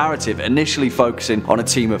multi-layered narrative, initially focusing on a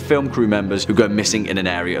team of film crew members who go missing in an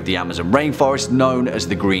area of the Amazon rainforest known as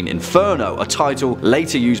the Green Inferno, a title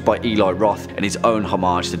later used by Eli Roth in his own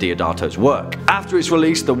homage to Deodato's work. After its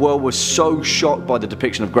release, the world was so shocked by the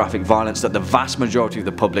depiction of graphic violence that the vast majority of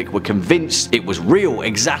the public were convinced it was real,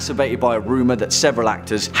 exacerbated by a rumour that several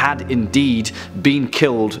actors had indeed been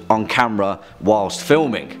killed on camera whilst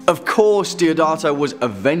filming. Of course, Deodato was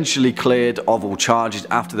eventually cleared of all charges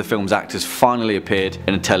after the film's actors finally appeared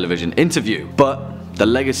in a television interview, but the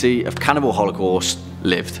legacy of Cannibal Holocaust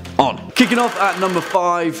lived on. Kicking off at number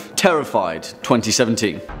 5, Terrified,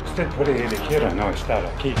 2017. Usted puede elegir a no estar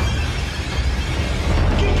aquí.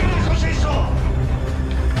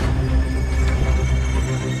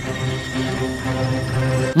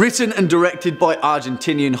 Written and directed by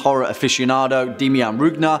Argentinian horror aficionado Demian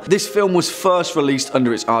Rugna, this film was first released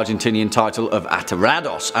under its Argentinian title of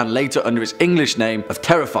Aterrados and later under its English name of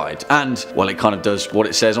Terrified. And, well, it kind of does what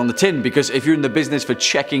it says on the tin, because if you're in the business for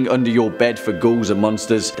checking under your bed for ghouls and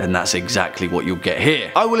monsters, then that's exactly what you'll get here.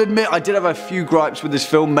 I will admit I did have a few gripes with this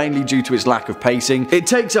film, mainly due to its lack of pacing. It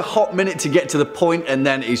takes a hot minute to get to the point and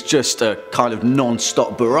then it's just a kind of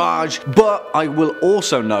non-stop barrage, but I will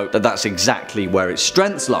also note that that's exactly where its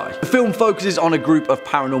strengths lie. The film focuses on a group of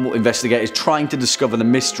paranormal investigators trying to discover the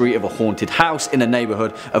mystery of a haunted house in a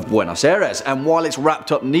neighborhood of Buenos Aires, and while it's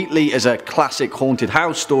wrapped up neatly as a classic haunted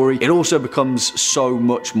house story, it also becomes so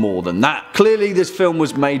much more than that. Clearly this film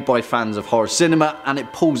was made by fans of horror cinema and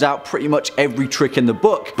it pulls out pretty much every trick in the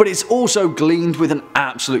book, but it's also gleaned with an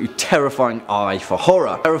absolutely terrifying eye for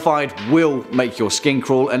horror. Terrified will make your skin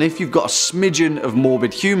crawl, and if you've got a smidgen of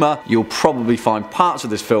morbid humour, you'll probably find parts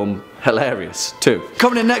of this film hilarious too.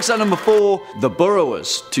 Coming in next at number 4, The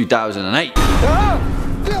Burrowers, 2008.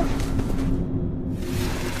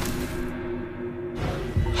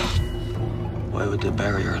 would they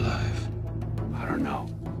bury her alive? I don't know.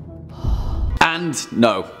 And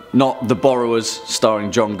no, not The Borrowers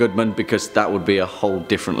starring John Goodman, because that would be a whole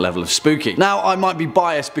different level of spooky. Now, I might be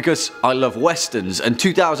biased because I love westerns, and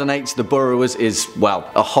 2008's The Borrowers is,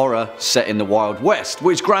 well, a horror set in the Wild West,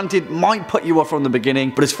 which granted might put you off from the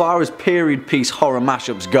beginning, but as far as period piece horror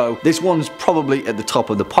mashups go, this one's probably at the top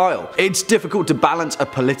of the pile. It's difficult to balance a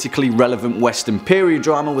politically relevant western period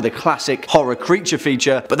drama with a classic horror creature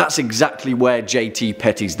feature, but that's exactly where J.T.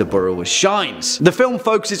 Petty's The Borrowers shines. The film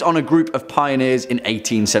focuses on a group of pioneers in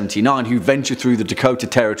 1879 who venture through the Dakota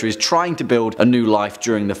territories trying to build a new life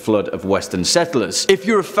during the flood of western settlers. If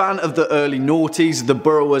you're a fan of the early noughties, The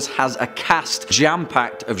Borrowers has a cast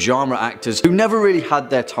jam-packed of genre actors who never really had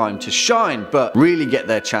their time to shine, but really get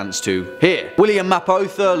their chance to here. William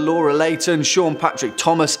Mapother, Laura Layton, Sean Patrick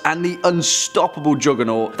Thomas, and the unstoppable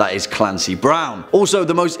juggernaut that is Clancy Brown. Also,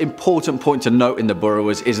 the most important point to note in The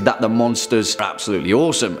Borrowers is that the monsters are absolutely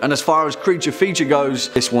awesome, and as far as creature feature goes,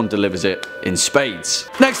 this one delivers it in spades.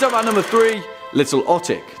 Next up at number 3, Little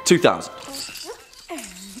Otic, 2000.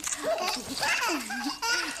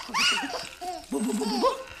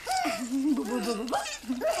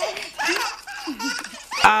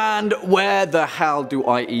 And where the hell do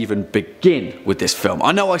I even begin with this film?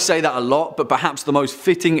 I know I say that a lot, but perhaps the most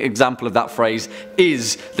fitting example of that phrase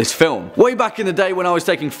is this film. Way back in the day when I was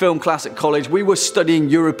taking film class at college, we were studying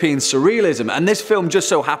European surrealism, and this film just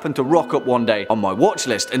so happened to rock up one day on my watch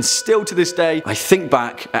list, and still to this day, I think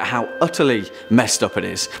back at how utterly messed up it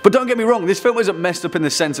is. But don't get me wrong, this film isn't messed up in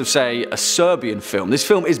the sense of, say, a Serbian film. This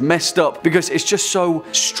film is messed up because it's just so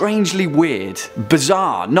strangely weird,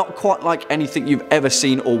 bizarre, not quite like anything you've ever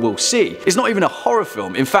seen or will see. It's not even a horror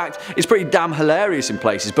film. In fact, it's pretty damn hilarious in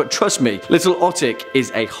places, but trust me, Little Otic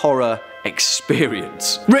is a horror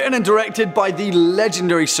experience. Written and directed by the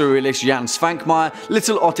legendary surrealist Jan Svankmajer,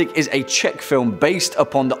 Little Otic is a Czech film based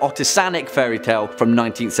upon the Otisanic fairy tale from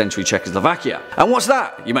 19th century Czechoslovakia. And what's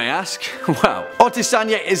that, you may ask? Well,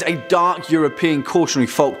 Otisania is a dark European cautionary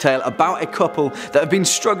folktale about a couple that have been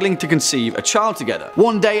struggling to conceive a child together.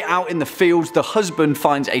 One day out in the fields, the husband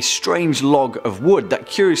finds a strange log of wood that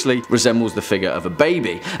curiously resembles the figure of a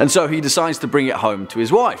baby, and so he decides to bring it home to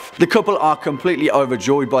his wife. The couple are completely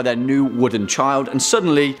overjoyed by their new wooden child, and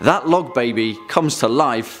suddenly that log baby comes to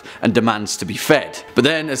life and demands to be fed. But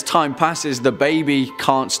then as time passes, the baby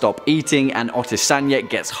can't stop eating, and Otisania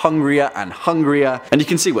gets hungrier and hungrier, and you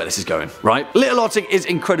can see where this is going, right? Little Otic is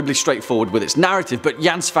incredibly straightforward with its narrative, but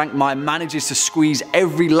Jan Svankmajer manages to squeeze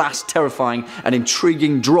every last terrifying and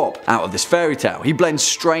intriguing drop out of this fairy tale. He blends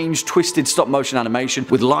strange, twisted stop-motion animation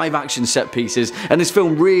with live-action set pieces, and this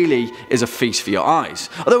film really is a feast for your eyes.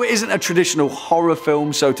 Although it isn't a traditional horror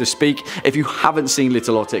film, so to speak, if you haven't seen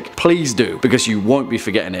Little Otic, please do, because you won't be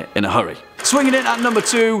forgetting it in a hurry. Swinging in at number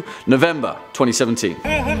 2, November 2017.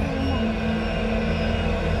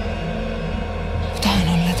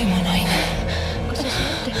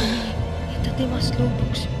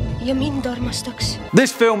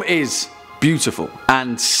 This film is beautiful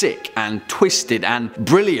and sick and twisted and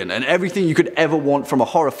brilliant and everything you could ever want from a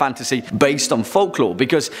horror fantasy based on folklore,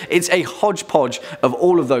 because it's a hodgepodge of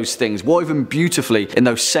all of those things woven beautifully in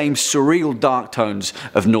those same surreal dark tones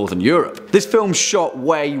of Northern Europe. This film's shot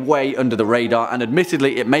way under the radar, and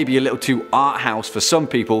admittedly it may be a little too art house for some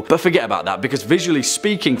people, but forget about that, because visually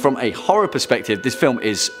speaking, from a horror perspective, this film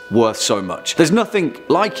is worth so much. There's nothing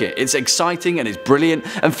like it. It's exciting and it's brilliant,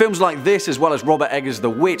 and films like this, as well as Robert Eggers' The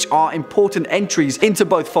Witch, are important entries into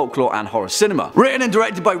both folklore and horror cinema. Written and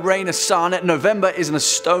directed by Rainer Sarnet, November is an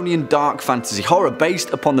Estonian dark fantasy horror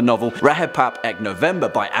based upon the novel Rehepap Ek November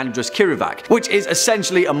by Andrus Kirivak, which is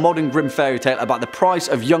essentially a modern grim fairy tale about the price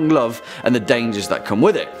of young love and the dangers that come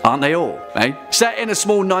with it. Aren't they all, eh? Set in a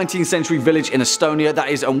small 19th century village in Estonia that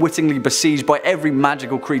is unwittingly besieged by every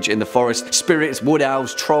magical creature in the forest, spirits, wood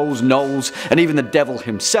elves, trolls, gnolls, and even the devil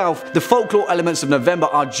himself, the folklore elements of November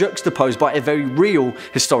are juxtaposed by a very real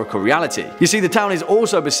historical reality. You see, the town is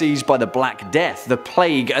also besieged by the Black Death, the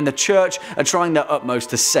plague, and the church are trying their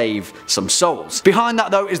utmost to save some souls. Behind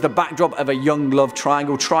that though is the backdrop of a young love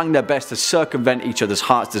triangle trying their best to circumvent each other's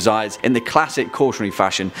heart's desires in the classic cautionary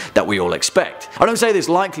fashion that we all expect. I don't say this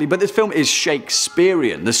lightly, but this film is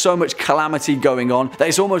Shakespearean. There's so much calamity going on that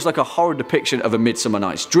it's almost like a horror depiction of A Midsummer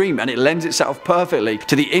Night's Dream, and it lends itself perfectly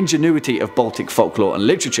to the ingenuity of Baltic folklore and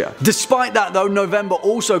literature. Despite that though, November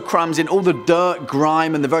also crams in all the dirt,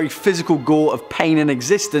 grime, and the very physical gore of pain and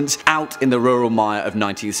existence out in the rural mire of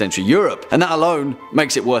 19th century Europe, and that alone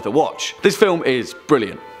makes it worth a watch. This film is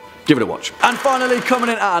brilliant. Give it a watch. And finally, coming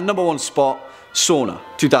in at our number 1 spot, Sauna,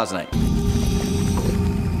 2008.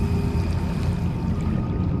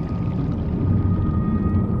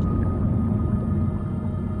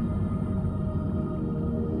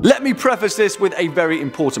 preface this with a very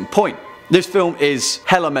important point. This film is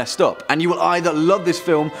hella messed up, and you will either love this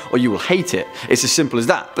film or you will hate it. It's as simple as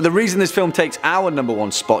that. But the reason this film takes our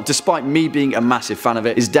 #1 spot, despite me being a massive fan of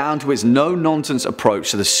it, is down to its no-nonsense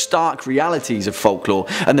approach to the stark realities of folklore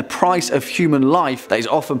and the price of human life that is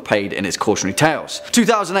often paid in its cautionary tales.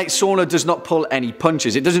 2008 Sauna does not pull any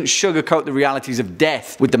punches. It doesn't sugarcoat the realities of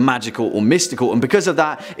death with the magical or mystical, and because of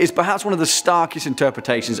that, it's perhaps one of the starkest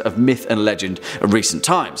interpretations of myth and legend of recent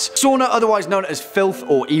times. Sauna, otherwise known as Filth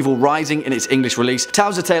or Evil Rising in its English release,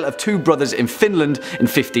 tells the tale of two brothers in Finland in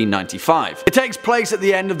 1595. It takes place at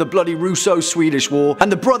the end of the bloody Russo-Swedish War,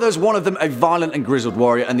 and the brothers, one of them a violent and grizzled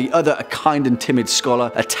warrior and the other a kind and timid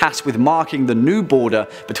scholar, are tasked with marking the new border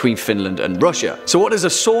between Finland and Russia. So what does a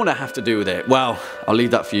sauna have to do with it? Well, I'll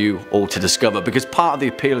leave that for you all to discover, because part of the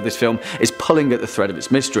appeal of this film is pulling at the thread of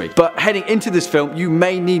its mystery. But heading into this film, you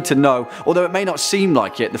may need to know, although it may not seem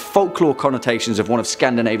like it, the folklore connotations of one of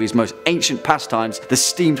Scandinavia's most ancient pastimes, the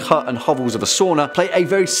steamed hut and hovels of a sauna, play a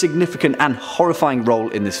very significant and horrifying role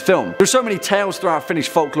in this film. There are so many tales throughout Finnish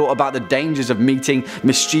folklore about the dangers of meeting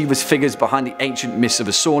mischievous figures behind the ancient myths of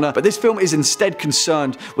a sauna, but this film is instead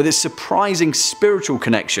concerned with its surprising spiritual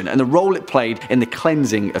connection and the role it played in the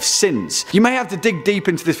cleansing of sins. You may have to dig deep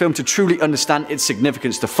into this film to truly understand its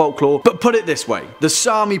significance to folklore, but put it this way, the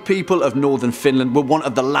Sami people of northern Finland were one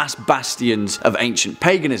of the last bastions of ancient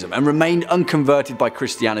paganism and remained unconverted by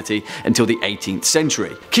Christianity until the 18th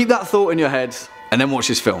century. Keep that thought in your head and then watch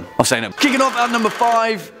this film. I'll say no. Kicking off at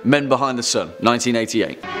 #5, Men Behind the Sun,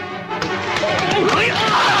 1988.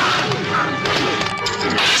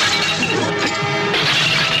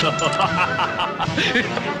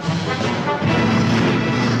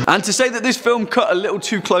 And to say that this film cut a little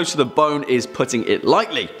too close to the bone is putting it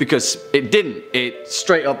lightly, because it didn't. It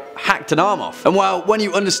straight up hacked an arm off. And while when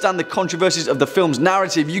you understand the controversies of the film's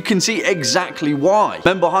narrative, you can see exactly why.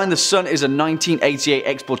 Men Behind the Sun is a 1988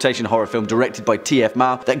 exploitation horror film directed by T.F.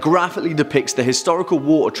 Mao that graphically depicts the historical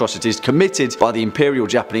war atrocities committed by the Imperial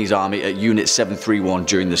Japanese Army at Unit 731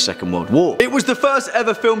 during the Second World War. It was the first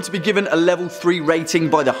ever film to be given a level 3 rating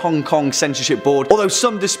by the Hong Kong Censorship Board, although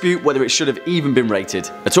some dispute whether it should have even been rated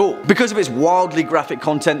at all. Because of its wildly graphic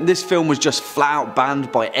content, this film was just flat out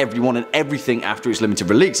banned by everyone and everything after its limited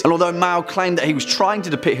release. And although Mao claimed that he was trying to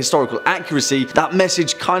depict historical accuracy, that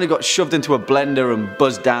message kinda got shoved into a blender and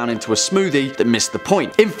buzzed down into a smoothie that missed the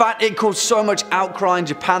point. In fact, it caused so much outcry in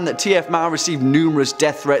Japan that TF Mao received numerous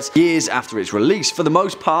death threats years after its release. For the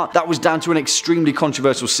most part, that was down to an extremely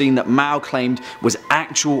controversial scene that Mao claimed was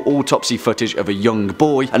actual autopsy footage of a young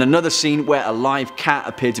boy, and another scene where a live cat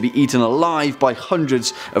appeared to be eaten alive by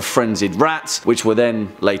hundreds of frenzied rats, which were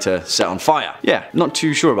then later set on fire. Yeah, not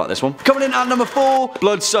too sure about this one. Coming in at #4,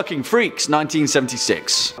 Blood-Sucking Freaks,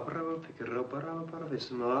 1976.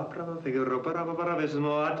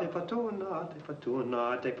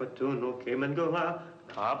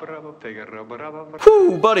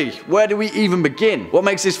 Whew, buddy, where do we even begin? What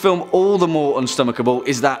makes this film all the more unstomachable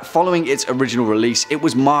is that following its original release, it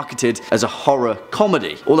was marketed as a horror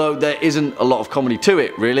comedy. Although there isn't a lot of comedy to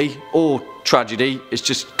it, really, or tragedy. It's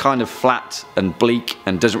just kind of flat and bleak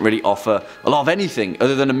and doesn't really offer a lot of anything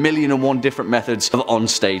other than 1,000,001 different methods of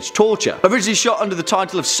on-stage torture. Originally shot under the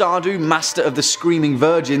title of Sardu, Master of the Screaming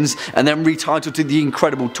Virgins, and then retitled to The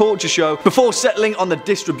Incredible Torture Show, before settling on the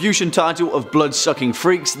distribution title of Blood-Sucking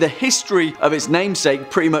Freaks, the history of its namesake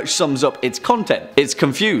pretty much sums up its content. It's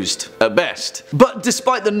confused, at best. But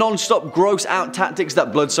despite the non-stop gross-out tactics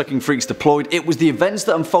that Blood-Sucking Freaks deployed, it was the events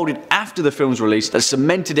that unfolded after the film's release that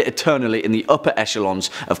cemented it eternally in the upper echelons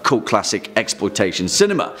of cult classic exploitation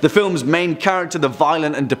cinema. The film's main character, the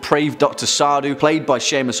violent and depraved Dr. Sardu, played by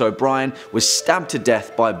Seamus O'Brien, was stabbed to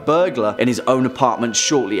death by a burglar in his own apartment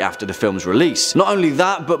shortly after the film's release. Not only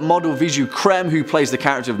that, but model Viju Krem, who plays the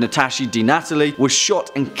character of Natashi Di Natale, was shot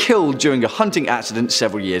and killed during a hunting accident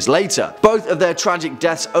several years later. Both of their tragic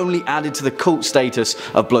deaths only added to the cult status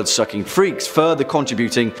of Blood-Sucking Freaks, further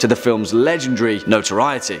contributing to the film's legendary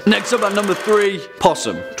notoriety. Next up at #3,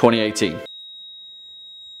 Possum, 2018.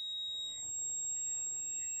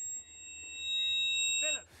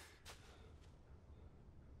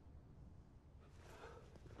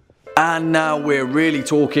 And now we're really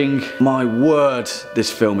talking. My word, this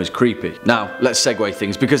film is creepy. Now, let's segue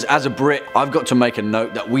things, because as a Brit, I've got to make a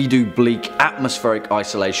note that we do bleak, atmospheric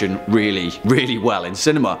isolation really, really well in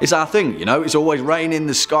cinema. It's our thing, you know? It's always raining,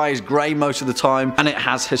 the sky is grey most of the time, and it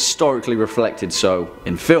has historically reflected so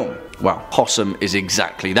in film. Well, Possum is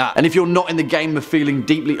exactly that. And if you're not in the game of feeling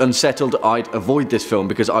deeply unsettled, I'd avoid this film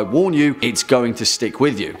because I warn you, it's going to stick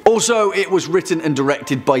with you. Also, it was written and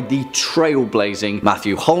directed by the trailblazing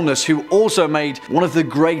Matthew Holness, who also made one of the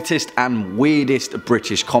greatest and weirdest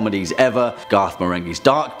British comedies ever, Garth Marenghi's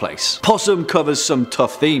Dark Place. Possum covers some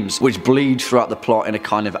tough themes, which bleed throughout the plot in a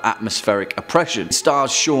kind of atmospheric oppression. It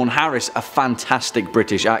stars Sean Harris, a fantastic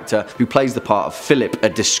British actor who plays the part of Philip, a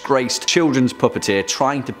disgraced children's puppeteer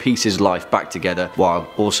trying to piece his life back together while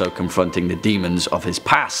also confronting the demons of his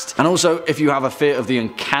past. And also, if you have a fear of the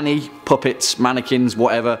uncanny, puppets, mannequins,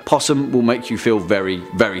 whatever, Possum will make you feel very,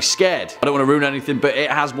 very scared. I don't want to ruin anything, but it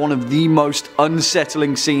has one of the most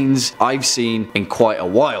unsettling scenes I've seen in quite a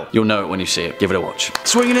while. You'll know it when you see it. Give it a watch.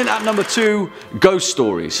 Swinging in at number 2, Ghost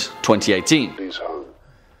Stories, 2018. He's hung.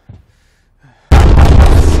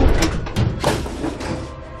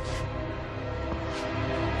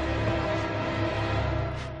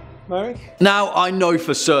 Now, I know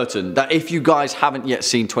for certain that if you guys haven't yet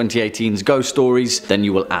seen 2018's Ghost Stories, then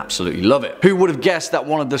you will absolutely love it. Who would have guessed that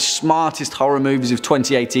one of the smartest horror movies of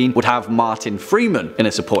 2018 would have Martin Freeman in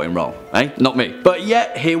a supporting role? Eh? Not me. But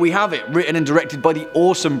yet, here we have it, written and directed by the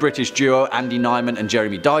awesome British duo Andy Nyman and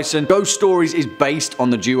Jeremy Dyson. Ghost Stories is based on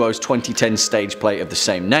the duo's 2010 stage play of the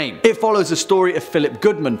same name. It follows the story of Philip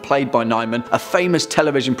Goodman, played by Nyman, a famous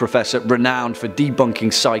television professor renowned for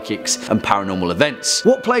debunking psychics and paranormal events.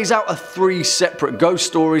 What plays out are 3 separate ghost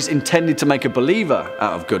stories intended to make a believer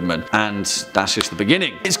out of Goodman, and that's just the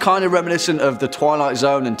beginning. It's kind of reminiscent of The Twilight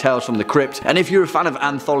Zone and Tales from the Crypt, and if you're a fan of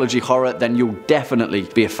anthology horror, then you'll definitely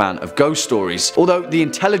be a fan of Ghost Stories. Although the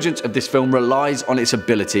intelligence of this film relies on its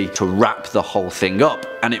ability to wrap the whole thing up,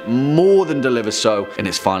 and it more than delivers so in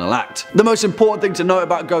its final act. The most important thing to note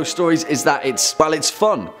about Ghost Stories is that it's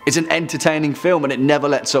fun. It's an entertaining film, and it never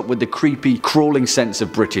lets up with the creepy, crawling sense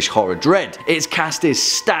of British horror dread. Its cast is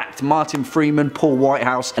stacked. Martin Freeman, Paul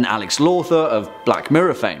Whitehouse, and Alex Lawther of Black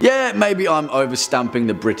Mirror fame. Yeah, maybe I'm overstamping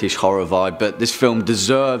the British horror vibe, but this film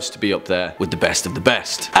deserves to be up there with the best of the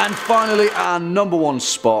best. And finally, our number 1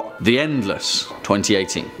 spot, The Endless,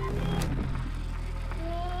 2018.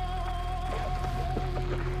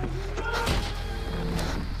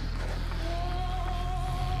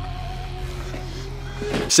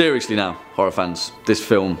 Seriously now, horror fans, this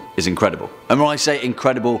film is incredible. And when I say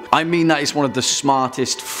incredible, I mean that it's one of the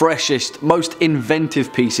smartest, freshest, most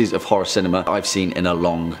inventive pieces of horror cinema I've seen in a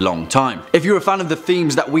long, long time. If you're a fan of the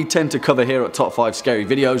themes that we tend to cover here at Top 5 Scary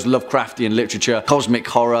Videos, Lovecraftian literature, cosmic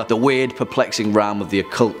horror, the weird, perplexing realm of the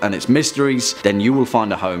occult and its mysteries, then you will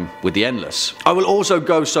find a home with The Endless. I will also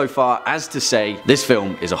go so far as to say this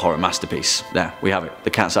film is a horror masterpiece. There, we have it. The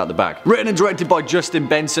cat's out the bag. Written and directed by Justin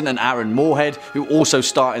Benson and Aaron Moorhead, who also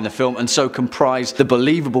star in the film and so comprise the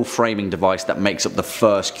believable framing device that makes up the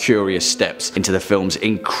first curious steps into the film's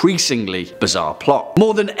increasingly bizarre plot.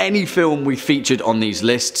 More than any film we featured on these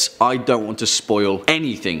lists, I don't want to spoil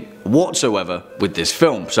anything whatsoever with this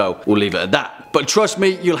film, so we'll leave it at that. But trust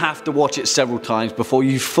me, you'll have to watch it several times before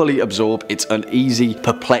you fully absorb its uneasy,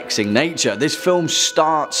 perplexing nature. This film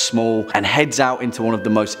starts small and heads out into one of the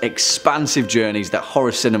most expansive journeys that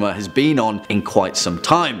horror cinema has been on in quite some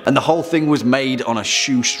time. And the whole thing was made on a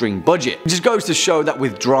shoestring budget. It just goes to show that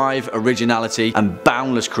with drive, originality, and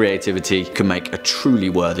boundless creativity, you can make a truly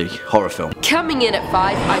worthy horror film. Coming in at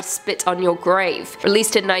 5, I Spit on Your Grave.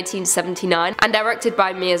 Released in 1979 and directed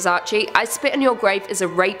by Miyazaki, I Spit on Your Grave is a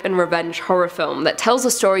rape and revenge horror film that tells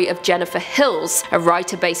the story of Jennifer Hills, a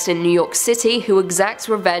writer based in New York City who exacts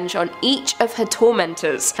revenge on each of her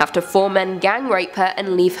tormentors after 4 men gang rape her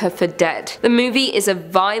and leave her for dead. The movie is a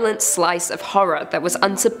violent slice of horror that was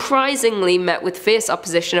unsurprisingly met with fierce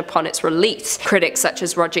opposition upon its release. Critics such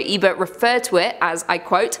as Roger Ebert refer to it as, I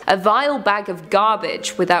quote, a vile bag of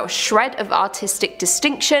garbage without a shred of artistic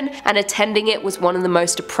distinction, and attending it was one of the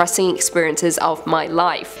most depressing experiences of my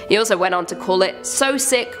life. He also went on to call it so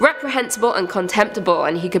sick, reprehensible, and contemptible,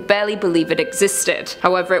 and he could barely believe it existed.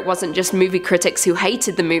 However, it wasn't just movie critics who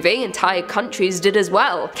hated the movie, entire countries did as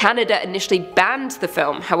well. Canada initially banned the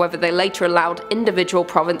film, however they later allowed individual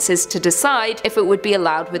provinces to decide if it would be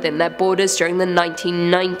allowed within their borders during the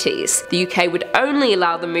 1990s. The UK would only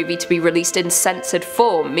allow the movie to be released in censored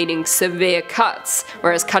form, meaning severe cuts,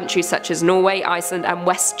 whereas countries such as Norway, Iceland, and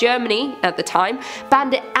West Germany, at the time,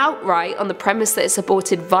 banned it outright on the premise that it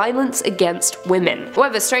supported violence against women.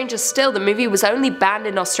 However, stranger still, the movie was only banned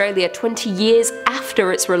in Australia 20 years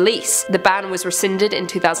after its release. The ban was rescinded in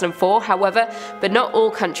 2004, however, but not all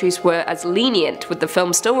countries were as lenient, with the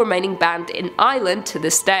film still remaining banned in Ireland to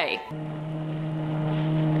this day.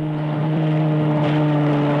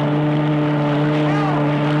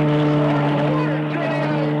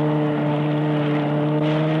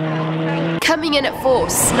 in at 4,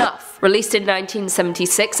 Snuff. Released in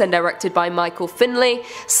 1976 and directed by Michael Finley,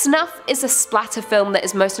 Snuff is a splatter film that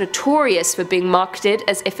is most notorious for being marketed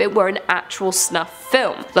as if it were an actual snuff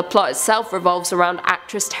film. The plot itself revolves around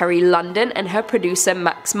actress Terry London and her producer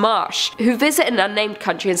Max Marsh, who visit an unnamed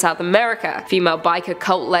country in South America. A female biker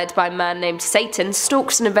cult led by a man named Satan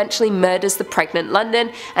stalks and eventually murders the pregnant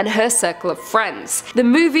London and her circle of friends. The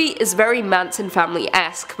movie is very Manson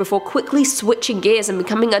family-esque before quickly switching gears and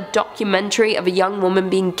becoming a documentary of a young woman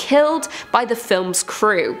being killed by the film's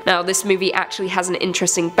crew. Now, this movie actually has an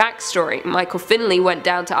interesting backstory. Michael Finley went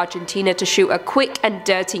down to Argentina to shoot a quick and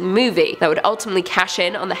dirty movie that would ultimately cash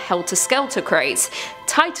in on the helter-skelter craze,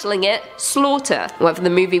 titling it Slaughter. However, the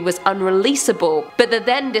movie was unreleasable, but the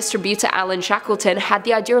then distributor Alan Shackleton had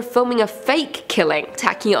the idea of filming a fake killing,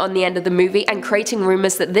 tacking it on the end of the movie and creating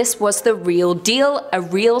rumours that this was the real deal, a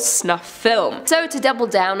real snuff film. So to double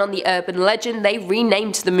down on the urban legend, they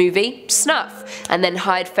renamed the movie Snuff, and then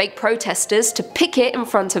hired fake protesters to picket in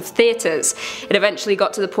front of theatres. It eventually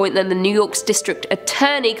got to the point that the New York's district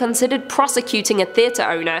attorney considered prosecuting a theatre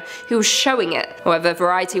owner who was showing it. However,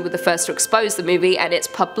 Variety were the first to expose the movie and its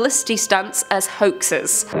publicity stunts as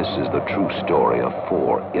hoaxes. This is the true story of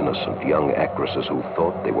 4 innocent young actresses who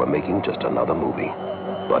thought they were making just another movie,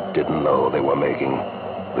 but didn't know they were making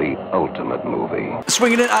the ultimate movie.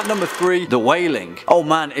 Swinging in at number 3, The Wailing. Oh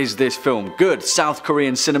man, is this film good. South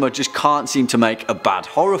Korean cinema just can't seem to make a bad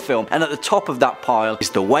horror film, and at the top of that pile is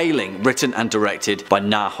The Wailing, written and directed by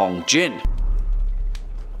Na Hong Jin.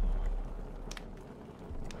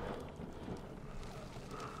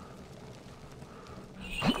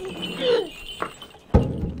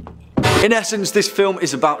 In essence, this film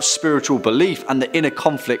is about spiritual belief and the inner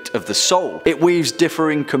conflict of the soul. It weaves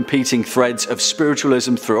differing, competing threads of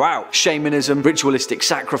spiritualism throughout. Shamanism, ritualistic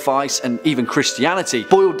sacrifice, and even Christianity.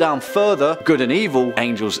 Boiled down further, good and evil,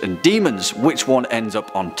 angels and demons. Which one ends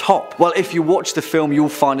up on top? Well, if you watch the film, you'll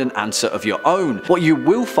find an answer of your own. What you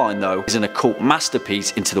will find, though, is an occult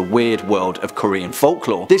masterpiece into the weird world of Korean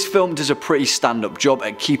folklore. This film does a pretty stand-up job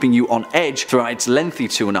at keeping you on edge throughout its lengthy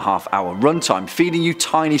 2.5-hour runtime, feeding you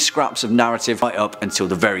tiny scraps of narrative right up until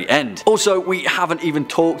the very end. Also, we haven't even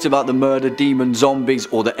talked about the murder, demon, zombies,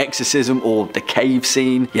 or the exorcism, or the cave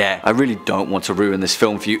scene. Yeah, I really don't want to ruin this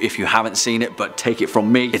film for you if you haven't seen it, but take it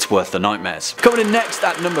from me, it's worth the nightmares. Coming in next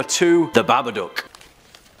at number 2, The Babadook.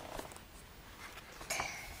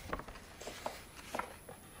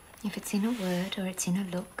 If it's in a word or it's in a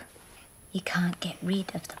look, you can't get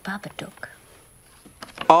rid of the Babadook.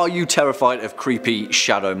 Are you terrified of creepy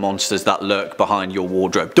shadow monsters that lurk behind your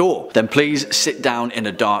wardrobe door? Then please sit down in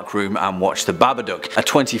a dark room and watch The Babadook, a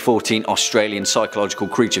 2014 Australian psychological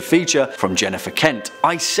creature feature from Jennifer Kent.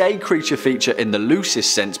 I say creature feature in the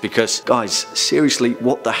loosest sense because, guys, seriously,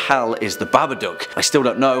 what the hell is The Babadook? I still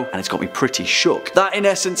don't know, and it's got me pretty shook. That, in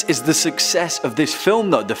essence, is the success of this film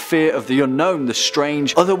though, the fear of the unknown, the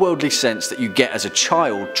strange, otherworldly sense that you get as a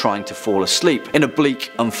child trying to fall asleep in a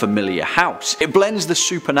bleak, unfamiliar house. It blends the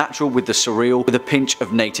supernatural with the surreal, with a pinch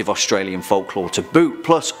of native Australian folklore to boot.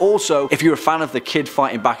 Plus, also, if you're a fan of the kid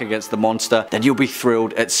fighting back against the monster, then you'll be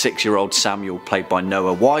thrilled at 6-year-old Samuel, played by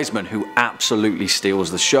Noah Wiseman, who absolutely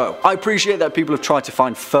steals the show. I appreciate that people have tried to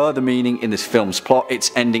find further meaning in this film's plot,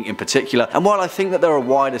 its ending in particular, and while I think that there are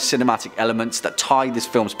wider cinematic elements that tie this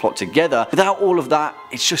film's plot together, without all of that,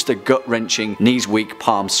 it's just a gut-wrenching, knees-weak,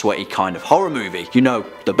 palms-sweaty kind of horror movie. You know,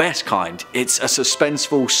 the best kind. It's a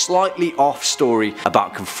suspenseful, slightly off story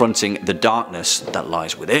about confronting the darkness that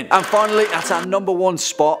lies within. And finally, at our number 1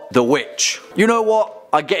 spot, The Witch. You know what?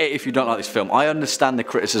 I get it if you don't like this film. I understand the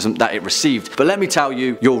criticism that it received, but let me tell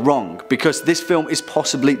you, you're wrong, because this film is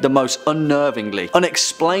possibly the most unnervingly,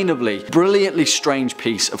 unexplainably, brilliantly strange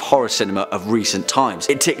piece of horror cinema of recent times.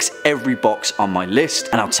 It ticks every box on my list,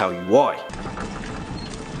 and I'll tell you why.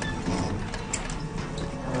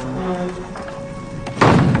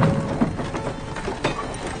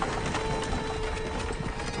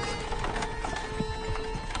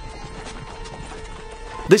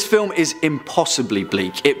 This film is impossibly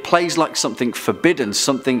bleak. It plays like something forbidden,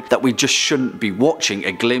 something that we just shouldn't be watching,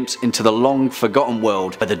 a glimpse into the long forgotten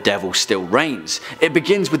world where the devil still reigns. It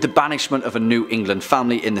begins with the banishment of a New England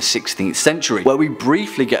family in the 16th century, where we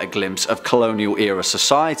briefly get a glimpse of colonial era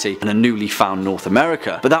society and a newly found North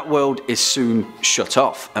America, but that world is soon shut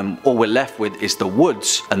off, and all we're left with is the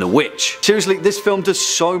woods and the witch. Seriously, this film does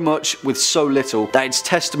so much with so little that it's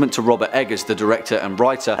testament to Robert Eggers, the director and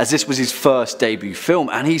writer, as this was his first debut film,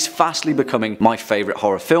 and he's fastly becoming my favourite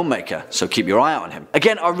horror filmmaker, so keep your eye out on him.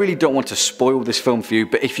 Again, I really don't want to spoil this film for you,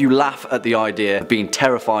 but if you laugh at the idea of being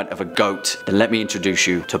terrified of a goat, then let me introduce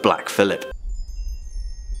you to Black Phillip.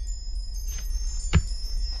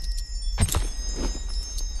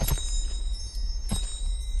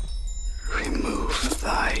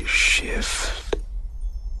 this.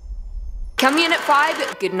 Coming in at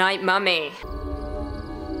 5, Goodnight Mummy.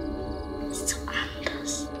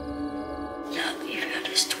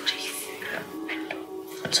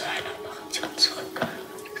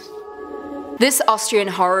 This Austrian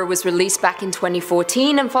horror was released back in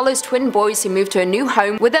 2014 and follows twin boys who move to a new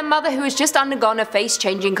home with their mother who has just undergone a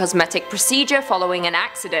face-changing cosmetic procedure following an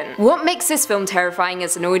accident. What makes this film terrifying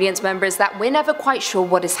as an audience member is that we're never quite sure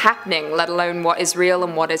what is happening, let alone what is real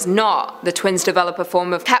and what is not. The twins develop a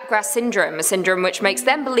form of Capgras syndrome, a syndrome which makes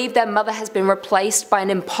them believe their mother has been replaced by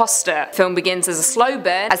an imposter. The film begins as a slow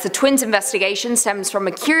burn, as the twins' investigation stems from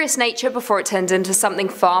a curious nature before it turns into something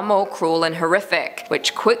far more cruel and horrific,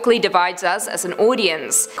 which quickly divides us as an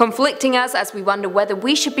audience, conflicting us as we wonder whether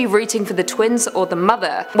we should be rooting for the twins or the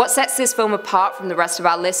mother. What sets this film apart from the rest of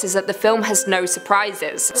our list is that the film has no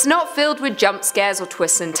surprises. It's not filled with jump scares or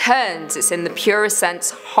twists and turns, it's in the purest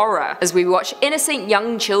sense horror, as we watch innocent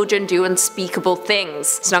young children do unspeakable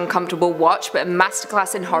things. It's an uncomfortable watch, but a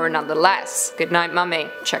masterclass in horror nonetheless. Goodnight Mummy,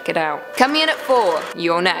 check it out. Coming in at 4,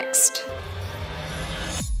 You're Next.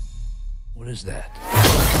 What is that?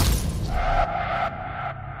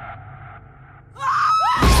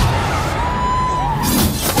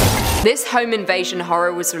 This home invasion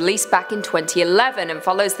horror was released back in 2011 and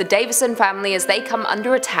follows the Davison family as they come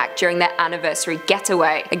under attack during their anniversary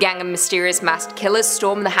getaway. A gang of mysterious masked killers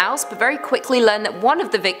storm the house, but very quickly learn that one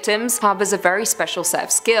of the victims harbors a very special set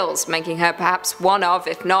of skills, making her perhaps one of,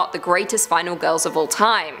 if not the greatest final girls of all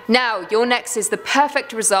time. Now, You're Next is the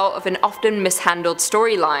perfect result of an often mishandled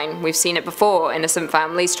storyline. We've seen it before, innocent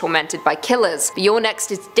families tormented by killers, but You're Next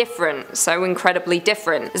is different, so incredibly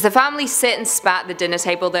different. As the family sit and spat at the dinner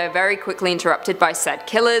table, they're very quickly interrupted by said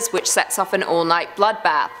killers, which sets off an all-night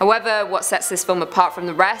bloodbath. However, what sets this film apart from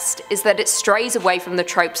the rest is that it strays away from the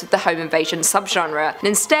tropes of the home invasion subgenre, and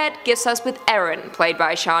instead gives us with Erin, played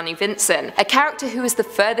by Shani Vincent, a character who is the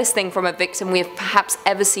furthest thing from a victim we have perhaps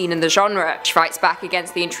ever seen in the genre. She fights back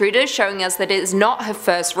against the intruders, showing us that it is not her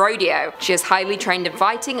first rodeo. She is highly trained in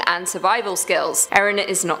fighting and survival skills. Erin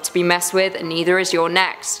is not to be messed with, and neither is You're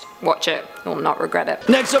Next. Watch it, you'll not regret it.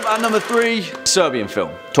 Next up at number 3, Serbian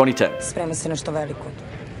film, 2010. Sprema se nešto veliko.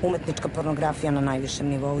 Umetnička pornografija na najvišem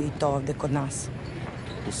nivou i to ovde kod nas.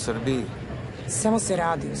 U Srbiji? Samo se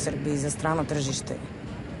radi u Srbiji za strano tržište.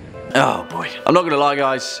 Oh boy. I'm not gonna lie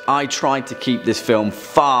guys, I tried to keep this film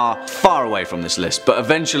far away from this list, but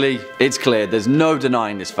eventually it's clear, there's no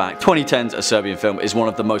denying this fact. 2010's A Serbian Film is one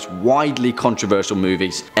of the most widely controversial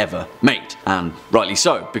movies ever made. And rightly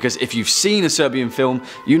so, because if you've seen a Serbian film,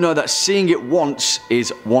 you know that seeing it once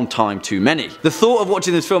is one time too many. The thought of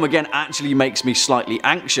watching this film again actually makes me slightly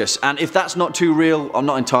anxious, and if that's not too real, I'm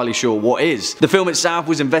not entirely sure what is. The film itself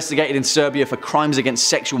was investigated in Serbia for crimes against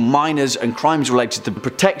sexual minors and crimes related to the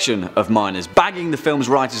protection of minors, bagging the film's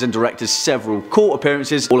writers and directors several court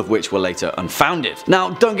appearances, all of which were later unfounded.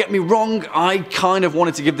 Now, don't get me wrong, I kind of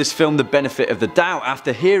wanted to give this film the benefit of the doubt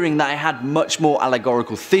after hearing that it had much more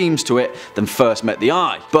allegorical themes to it than first met the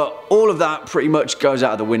eye. But all of that pretty much goes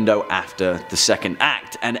out of the window after the second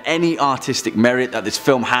act, and any artistic merit that this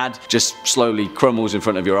film had just slowly crumbles in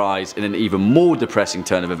front of your eyes in an even more depressing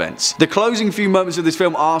turn of events. The closing few moments of this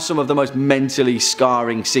film are some of the most mentally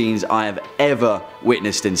scarring scenes I have ever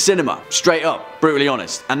witnessed in cinema. Straight up, brutally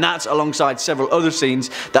honest. And that's alongside several other scenes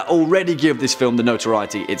that already give this film the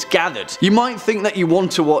notoriety it's gathered. You might think that you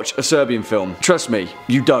want to watch a Serbian film. Trust me,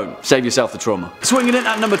 you don't. Save yourself the trauma. Swinging in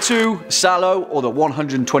at number 2, Salo, or the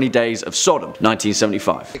 120 Days of Sodom,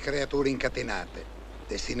 1975. Creature incatenate,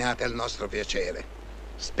 destinate al nostro piacere.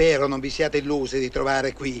 Spero non vi siate illusi di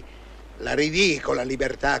trovare qui la ridicola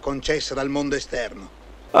libertà concessa dal mondo esterno.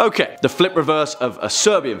 Okay, the flip reverse of a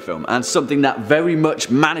Serbian film, and something that very much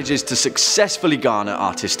manages to successfully garner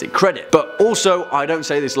artistic credit. But also, I don't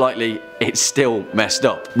say this lightly, it's still messed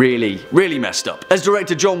up. Really messed up. As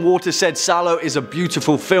director John Waters said, Salo is a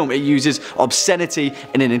beautiful film. It uses obscenity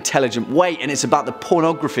in an intelligent way, and it's about the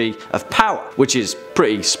pornography of power, which is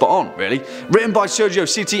pretty spot on, really. Written by Sergio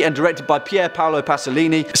Citti and directed by Pier Paolo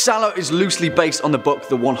Pasolini, Salo is loosely based on the book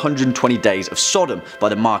The 120 Days of Sodom by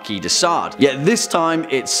the Marquis de Sade. Yet this time,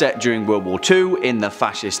 it's set during World War II in the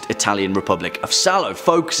fascist Italian Republic of Salo,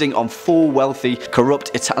 focusing on 4 wealthy,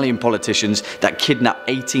 corrupt Italian politicians that kidnap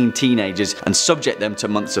 18 teenagers teenagers and subject them to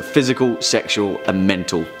months of physical, sexual and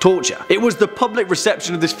mental torture. It was the public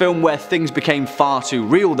reception of this film where things became far too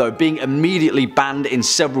real though, being immediately banned in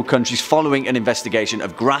several countries following an investigation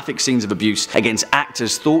of graphic scenes of abuse against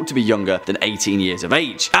actors thought to be younger than 18 years of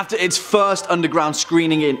age. After its first underground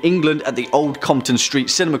screening in England at the Old Compton Street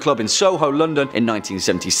Cinema Club in Soho, London in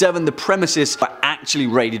 1977, the premises were actually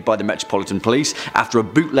raided by the Metropolitan Police after a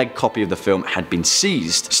bootleg copy of the film had been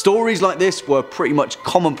seized. Stories like this were pretty much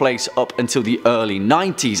commonplace up until the early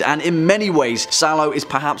 90s, and in many ways Salo is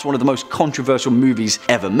perhaps one of the most controversial movies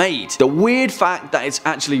ever made. The weird fact that it's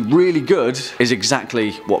actually really good is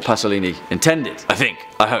exactly what Pasolini intended.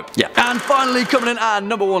 I hope. Yeah. And finally, coming in at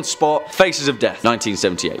number 1 spot, Faces of Death,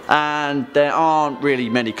 1978. And there aren't really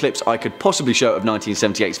many clips I could possibly show of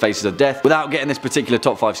 1978's Faces of Death without getting this particular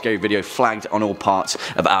top 5 scary video flagged on all parts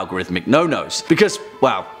of algorithmic no-nos. Because,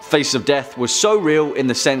 wow, Faces of Death was so real in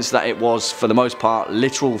the sense that it was, for the most part,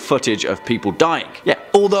 literal footage of people dying. Yeah,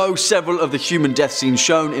 although several of the human death scenes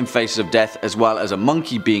shown in Faces of Death, as well as a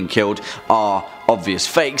monkey being killed, are obvious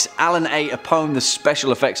fakes, Alan A. Apone, the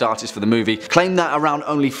special effects artist for the movie, claimed that around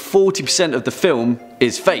only 40% of the film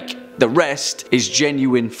is fake. The rest is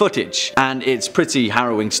genuine footage, and it's pretty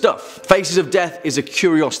harrowing stuff. Faces of Death is a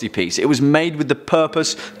curiosity piece. It was made with the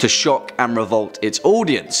purpose to shock and revolt its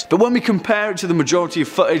audience. But when we compare it to the majority of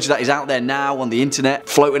footage that is out there now on the internet,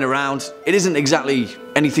 floating around, it isn't exactly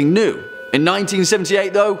anything new. In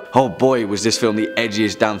 1978 though, oh boy was this film the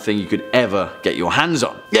edgiest damn thing you could ever get your hands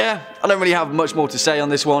on. Yeah, I don't really have much more to say on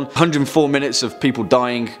this one. 104 minutes of people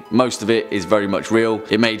dying, most of it is very much real.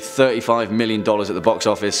 It made $35 million at the box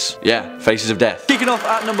office. Yeah, Faces of Death. Kicking off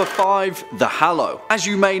at number 5, The Hallow. As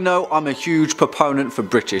you may know, I'm a huge proponent for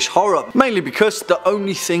British horror, mainly because the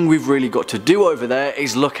only thing we've really got to do over there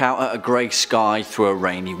is look out at a grey sky through a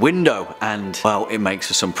rainy window, and well, it makes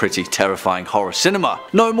for some pretty terrifying horror cinema.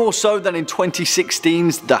 No more so than in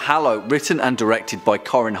 2016's The Hallow, written and directed by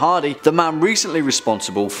Corin Hardy, the man recently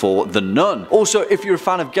responsible for The Nun. Also, if you're a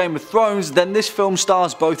fan of Game of Thrones, then this film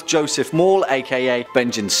stars both Joseph Maul, aka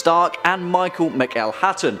Benjen Stark, and Michael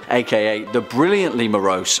McElhatton, aka the brilliantly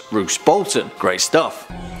morose Roose Bolton. Great stuff.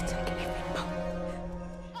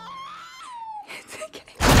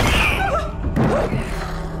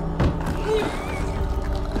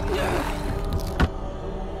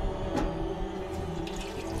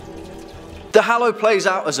 The Hallow plays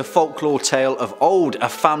out as a folklore tale of old, a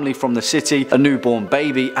family from the city, a newborn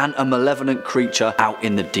baby, and a malevolent creature out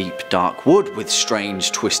in the deep dark wood with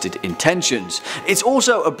strange twisted intentions. It's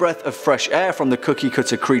also a breath of fresh air from the cookie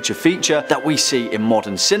cutter creature feature that we see in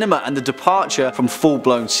modern cinema, and the departure from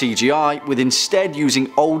full-blown CGI with instead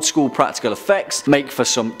using old school practical effects make for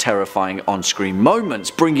some terrifying on-screen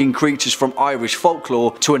moments, bringing creatures from Irish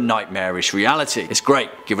folklore to a nightmarish reality. It's great,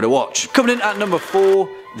 give it a watch. Coming in at number 4,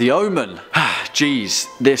 The Omen. Geez,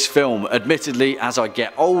 this film, admittedly as I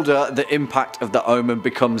get older the impact of The Omen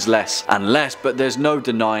becomes less and less, but there's no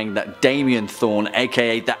denying that Damien Thorne,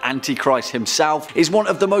 aka the Antichrist himself, is one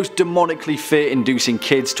of the most demonically fear-inducing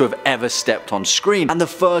kids to have ever stepped on screen, and the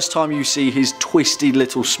first time you see his twisty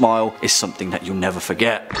little smile is something that you'll never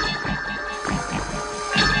forget.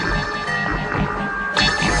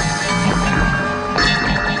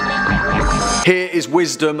 Here is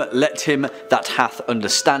wisdom, let him that hath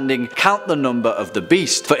understanding count the number of the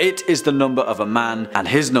beast, for it is the number of a man, and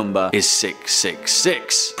his number is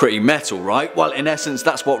 666. Pretty metal, right? Well, in essence,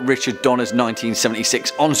 that's what Richard Donner's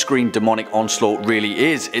 1976 on-screen demonic onslaught really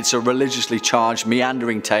is. It's a religiously charged,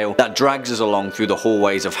 meandering tale that drags us along through the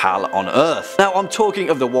hallways of hell on earth. Now, I'm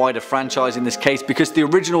talking of the wider franchise in this case because the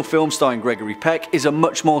original film starring Gregory Peck is a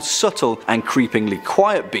much more subtle and creepingly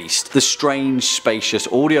quiet beast. The strange, spacious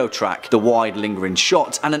audio track, the wide lingering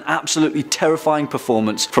shots, and an absolutely terrifying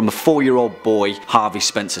performance from a 4-year-old boy, Harvey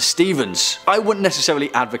Spencer Stevens. I wouldn't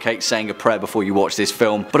necessarily advocate saying a prayer before you watch this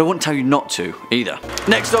film, but I wouldn't tell you not to either.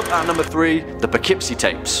 Next up at number 3, the Poughkeepsie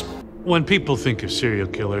Tapes. When people think of serial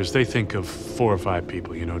killers, they think of 4 or 5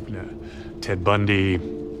 people, you know, Ted Bundy,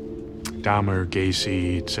 Dahmer,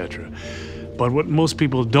 Gacy, etc. But what most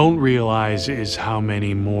people don't realize is how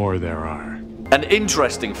many more there are. An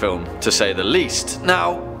interesting film, to say the least.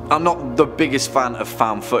 Now, I'm not the biggest fan of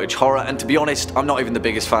found footage horror, and to be honest, I'm not even the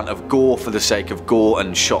biggest fan of gore for the sake of gore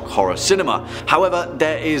and shock horror cinema. However,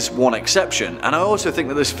 there is one exception, and I also think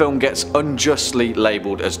that this film gets unjustly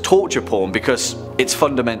labelled as torture porn because it's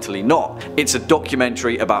fundamentally not. It's a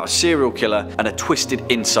documentary about a serial killer and a twisted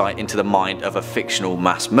insight into the mind of a fictional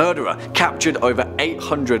mass murderer, captured over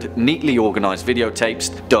 800 neatly organised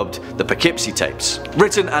videotapes dubbed the Poughkeepsie Tapes.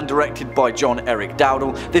 Written and directed by John Eric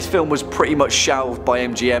Dowdle, this film was pretty much shelved by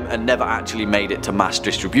MGM gem and never actually made it to mass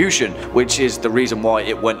distribution, which is the reason why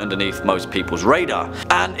it went underneath most people's radar.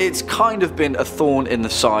 And it's kind of been a thorn in the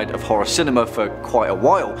side of horror cinema for quite a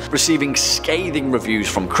while, receiving scathing reviews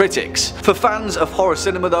from critics. For fans of horror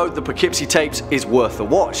cinema though, the Poughkeepsie Tapes is worth a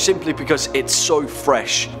watch, simply because it's so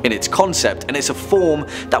fresh in its concept and it's a form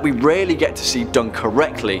that we rarely get to see done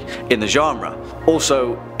correctly in the genre.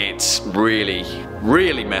 Also, it's really,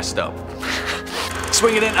 really messed up.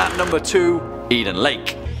 Swinging in at number 2, Eden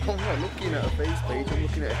Lake. I'm not looking at a face page, I'm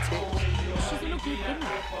looking at a tip.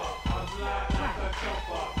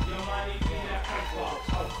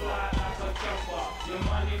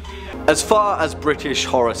 As far as British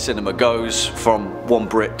horror cinema goes, from one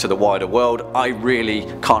Brit to the wider world, I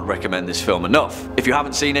really can't recommend this film enough. If you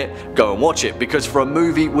haven't seen it, go and watch it, because for a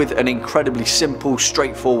movie with an incredibly simple,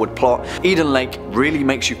 straightforward plot, Eden Lake really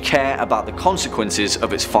makes you care about the consequences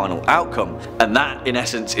of its final outcome. And that, in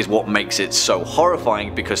essence, is what makes it so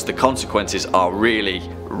horrifying, because the consequences are really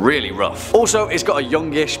rough. Also, it's got a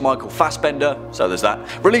youngish Michael Fassbender, so there's that.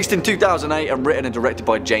 Released in 2008 and written and directed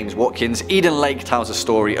by James Watkins, Eden Lake tells a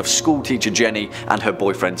story of schoolteacher Jenny and her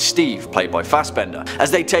boyfriend Steve, played by Fassbender, as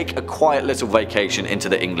they take a quiet little vacation into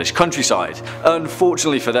the English countryside.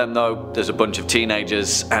 Unfortunately for them though, there's a bunch of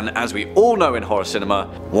teenagers, and as we all know in horror cinema,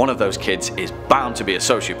 one of those kids is bound to be a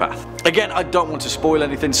sociopath. Again, I don't want to spoil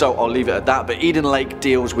anything, so I'll leave it at that, but Eden Lake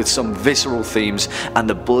deals with some visceral themes, and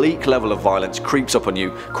the bleak level of violence creeps up on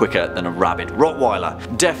you quicker than a rabid Rottweiler.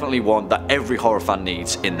 Definitely one that every horror fan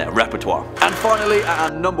needs in their repertoire. And finally,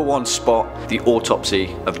 at our number 1 spot, The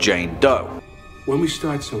Autopsy of Jane Doe. When we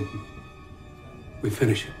start something, we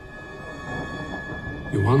finish it.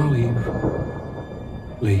 You wanna leave?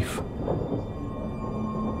 Leave.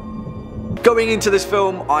 Going into this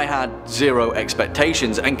film, I had zero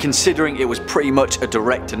expectations, and considering it was pretty much a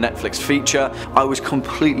direct-to-Netflix feature, I was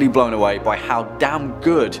completely blown away by how damn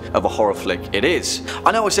good of a horror flick it is.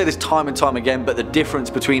 I know I say this time and time again, but the difference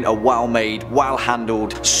between a well-made,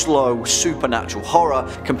 well-handled, slow, supernatural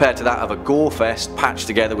horror compared to that of a gore fest patched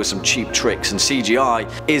together with some cheap tricks and CGI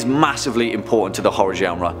is massively important to the horror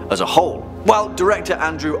genre as a whole. Well, director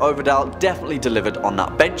Andrew Overdahl definitely delivered on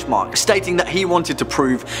that benchmark, stating that he wanted to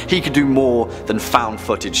prove he could do more than found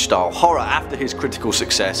footage style horror after his critical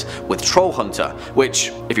success with Troll Hunter,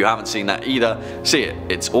 which, if you haven't seen that either, see it,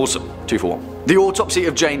 it's awesome. 2 for 1. The Autopsy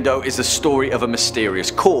of Jane Doe is the story of a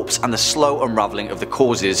mysterious corpse and the slow unravelling of the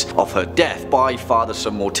causes of her death by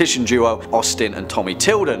father-son mortician duo Austin and Tommy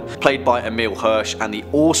Tilden, played by Emile Hirsch and the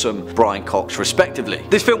awesome Brian Cox respectively.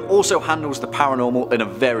 This film also handles the paranormal in a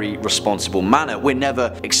very responsible manner. We're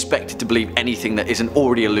never expected to believe anything that isn't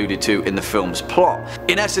already alluded to in the film's plot.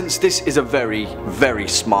 In essence, this is a very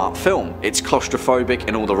smart film. It's claustrophobic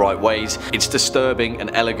in all the right ways, it's disturbing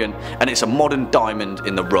and elegant, and it's a modern diamond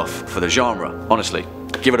in the rough for the genre. Honestly,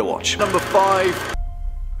 give it a watch. Number 5.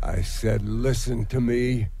 I said listen to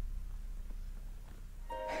me.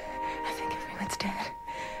 I think everyone's dead.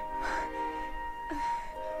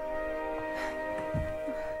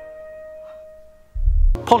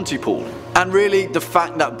 Pontypool. And really, the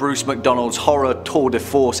fact that Bruce McDonald's horror tour de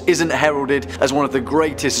force isn't heralded as one of the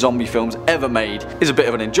greatest zombie films ever made is a bit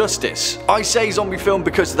of an injustice. I say zombie film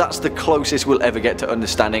because that's the closest we'll ever get to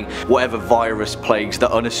understanding whatever virus plagues the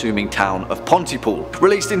unassuming town of Pontypool.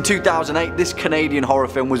 Released in 2008, this Canadian horror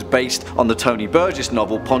film was based on the Tony Burgess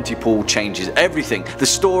novel Pontypool Changes Everything, the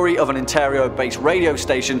story of an Ontario-based radio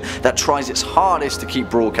station that tries its hardest to keep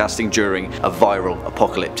broadcasting during a viral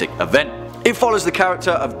apocalyptic event. It follows the character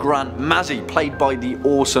of Grant Mazzy, played by the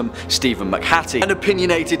awesome Stephen McHattie, an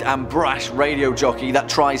opinionated and brash radio jockey that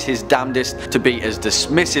tries his damnedest to be as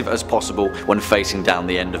dismissive as possible when facing down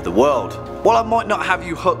the end of the world. While I might not have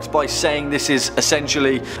you hooked by saying this is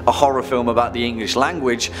essentially a horror film about the English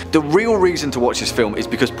language, the real reason to watch this film is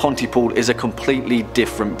because Pontypool is a completely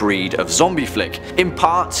different breed of zombie flick. In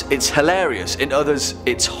parts, it's hilarious, in others,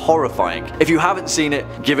 it's horrifying. If you haven't seen it,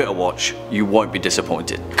 give it a watch, you won't be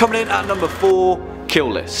disappointed. Coming in at number 4, Kill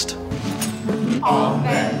List.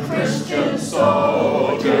 Amen, Christian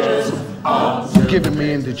soldiers. Giving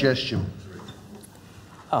me indigestion.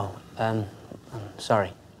 Oh, I'm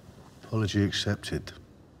sorry. Apology accepted.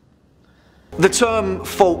 The term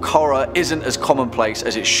folk horror isn't as commonplace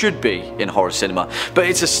as it should be in horror cinema, but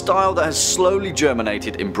it's a style that has slowly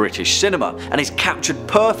germinated in British cinema and is captured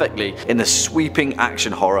perfectly in the sweeping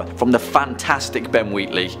action horror from the fantastic Ben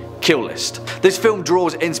Wheatley Kill List. This film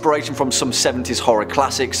draws inspiration from some 70s horror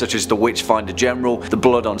classics such as The Witchfinder General, The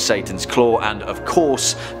Blood on Satan's Claw, and of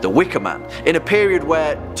course The Wicker Man, in a period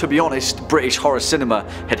where, to be honest, British horror cinema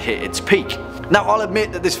had hit its peak. Now, I'll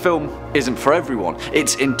admit that this film isn't for everyone.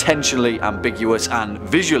 It's intentionally ambiguous and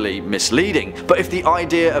visually misleading, but if the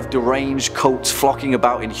idea of deranged cults flocking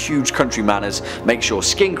about in huge country manors makes your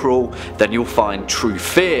skin crawl, then you'll find true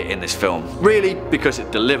fear in this film. Really, because it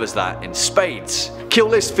delivers that in spades. Kill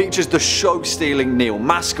List features the show-stealing Neil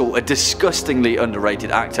Maskell, a disgustingly underrated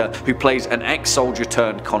actor who plays an ex-soldier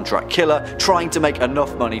turned contract killer trying to make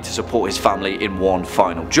enough money to support his family in one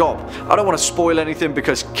final job. I don't want to spoil anything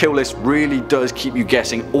because Kill List really does keep you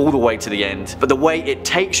guessing all the way to the end, but the way it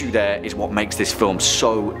takes you there is what makes this film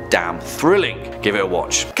so damn thrilling. Give it a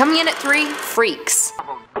watch. Coming in at 3, Freaks.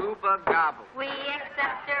 Gooba gobble. We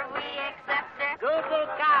accept her, we accept her. Google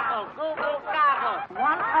gobble, Google gobble.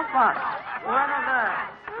 One of us, one of us.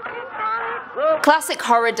 Classic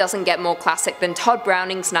horror doesn't get more classic than Todd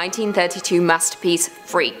Browning's 1932 masterpiece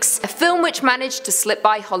Freaks, a film which managed to slip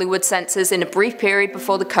by Hollywood censors in a brief period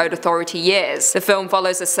before the Code Authority years. The film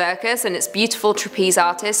follows a circus and its beautiful trapeze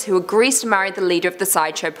artist who agrees to marry the leader of the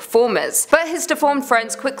sideshow performers, but his deformed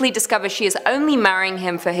friends quickly discover she is only marrying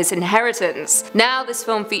him for his inheritance. Now this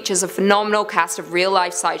film features a phenomenal cast of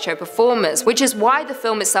real-life sideshow performers, which is why the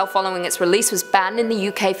film itself following its release was banned in the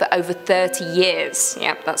UK for over 30 years.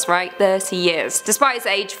 Yep, that's right, 30 years. Despite its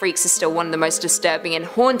age, Freaks is still one of the most disturbing and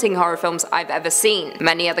haunting horror films I've ever seen.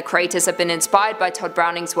 Many other creators have been inspired by Todd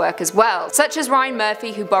Browning's work as well, such as Ryan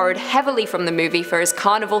Murphy, who borrowed heavily from the movie for his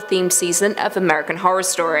carnival-themed season of American Horror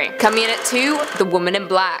Story. Coming in at 2, The Woman in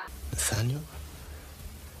Black. Nathaniel?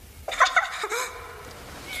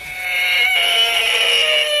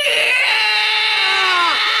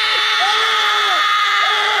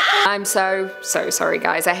 I'm so sorry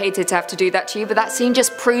guys, I hated to have to do that to you, but that scene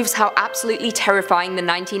just proves how absolutely terrifying the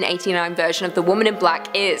 1989 version of The Woman in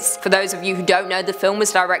Black is. For those of you who don't know, the film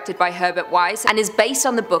was directed by Herbert Wise and is based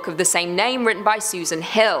on the book of the same name written by Susan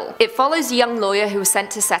Hill. It follows a young lawyer who was sent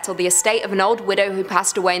to settle the estate of an old widow who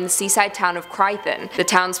passed away in the seaside town of Crichton. The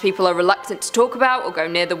townspeople are reluctant to talk about or go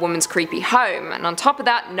near the woman's creepy home, and on top of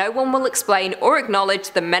that, no one will explain or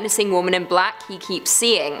acknowledge the menacing woman in black he keeps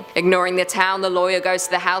seeing. Ignoring the town, the lawyer goes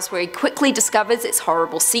to the house where he quickly discovers its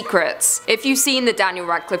horrible secrets. If you've seen the Daniel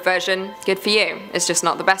Radcliffe version, good for you. It's just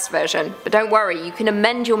not the best version. But don't worry, you can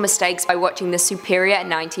amend your mistakes by watching the superior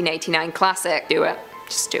 1989 classic. Do it.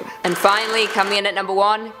 Just do it. And finally, coming in at number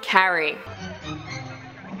 1, Carrie.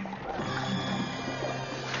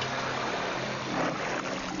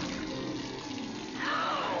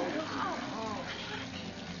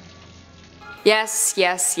 Yes,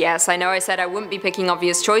 I know I said I wouldn't be picking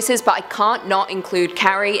obvious choices, but I can't not include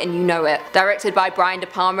Carrie, and you know it. Directed by Brian De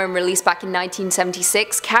Palma and released back in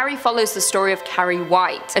 1976, Carrie follows the story of Carrie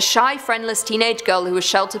White, a shy, friendless teenage girl who was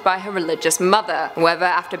sheltered by her religious mother. However,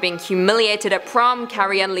 after being humiliated at prom,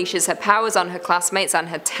 Carrie unleashes her powers on her classmates and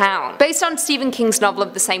her town. Based on Stephen King's novel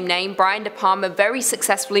of the same name, Brian De Palma very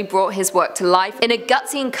successfully brought his work to life in a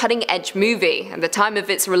gutsy and cutting-edge movie. At the time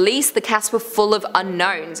of its release, the cast were full of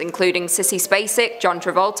unknowns, including Sissy Spacek, John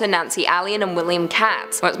Travolta, Nancy Allen, and William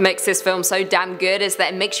Katt. What makes this film so damn good is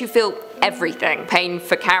that it makes you feel everything. Pain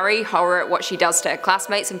for Carrie, horror at what she does to her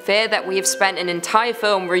classmates, and fear that we have spent an entire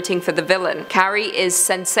film rooting for the villain. Carrie is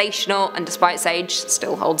sensational and despite its age,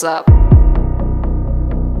 still holds up.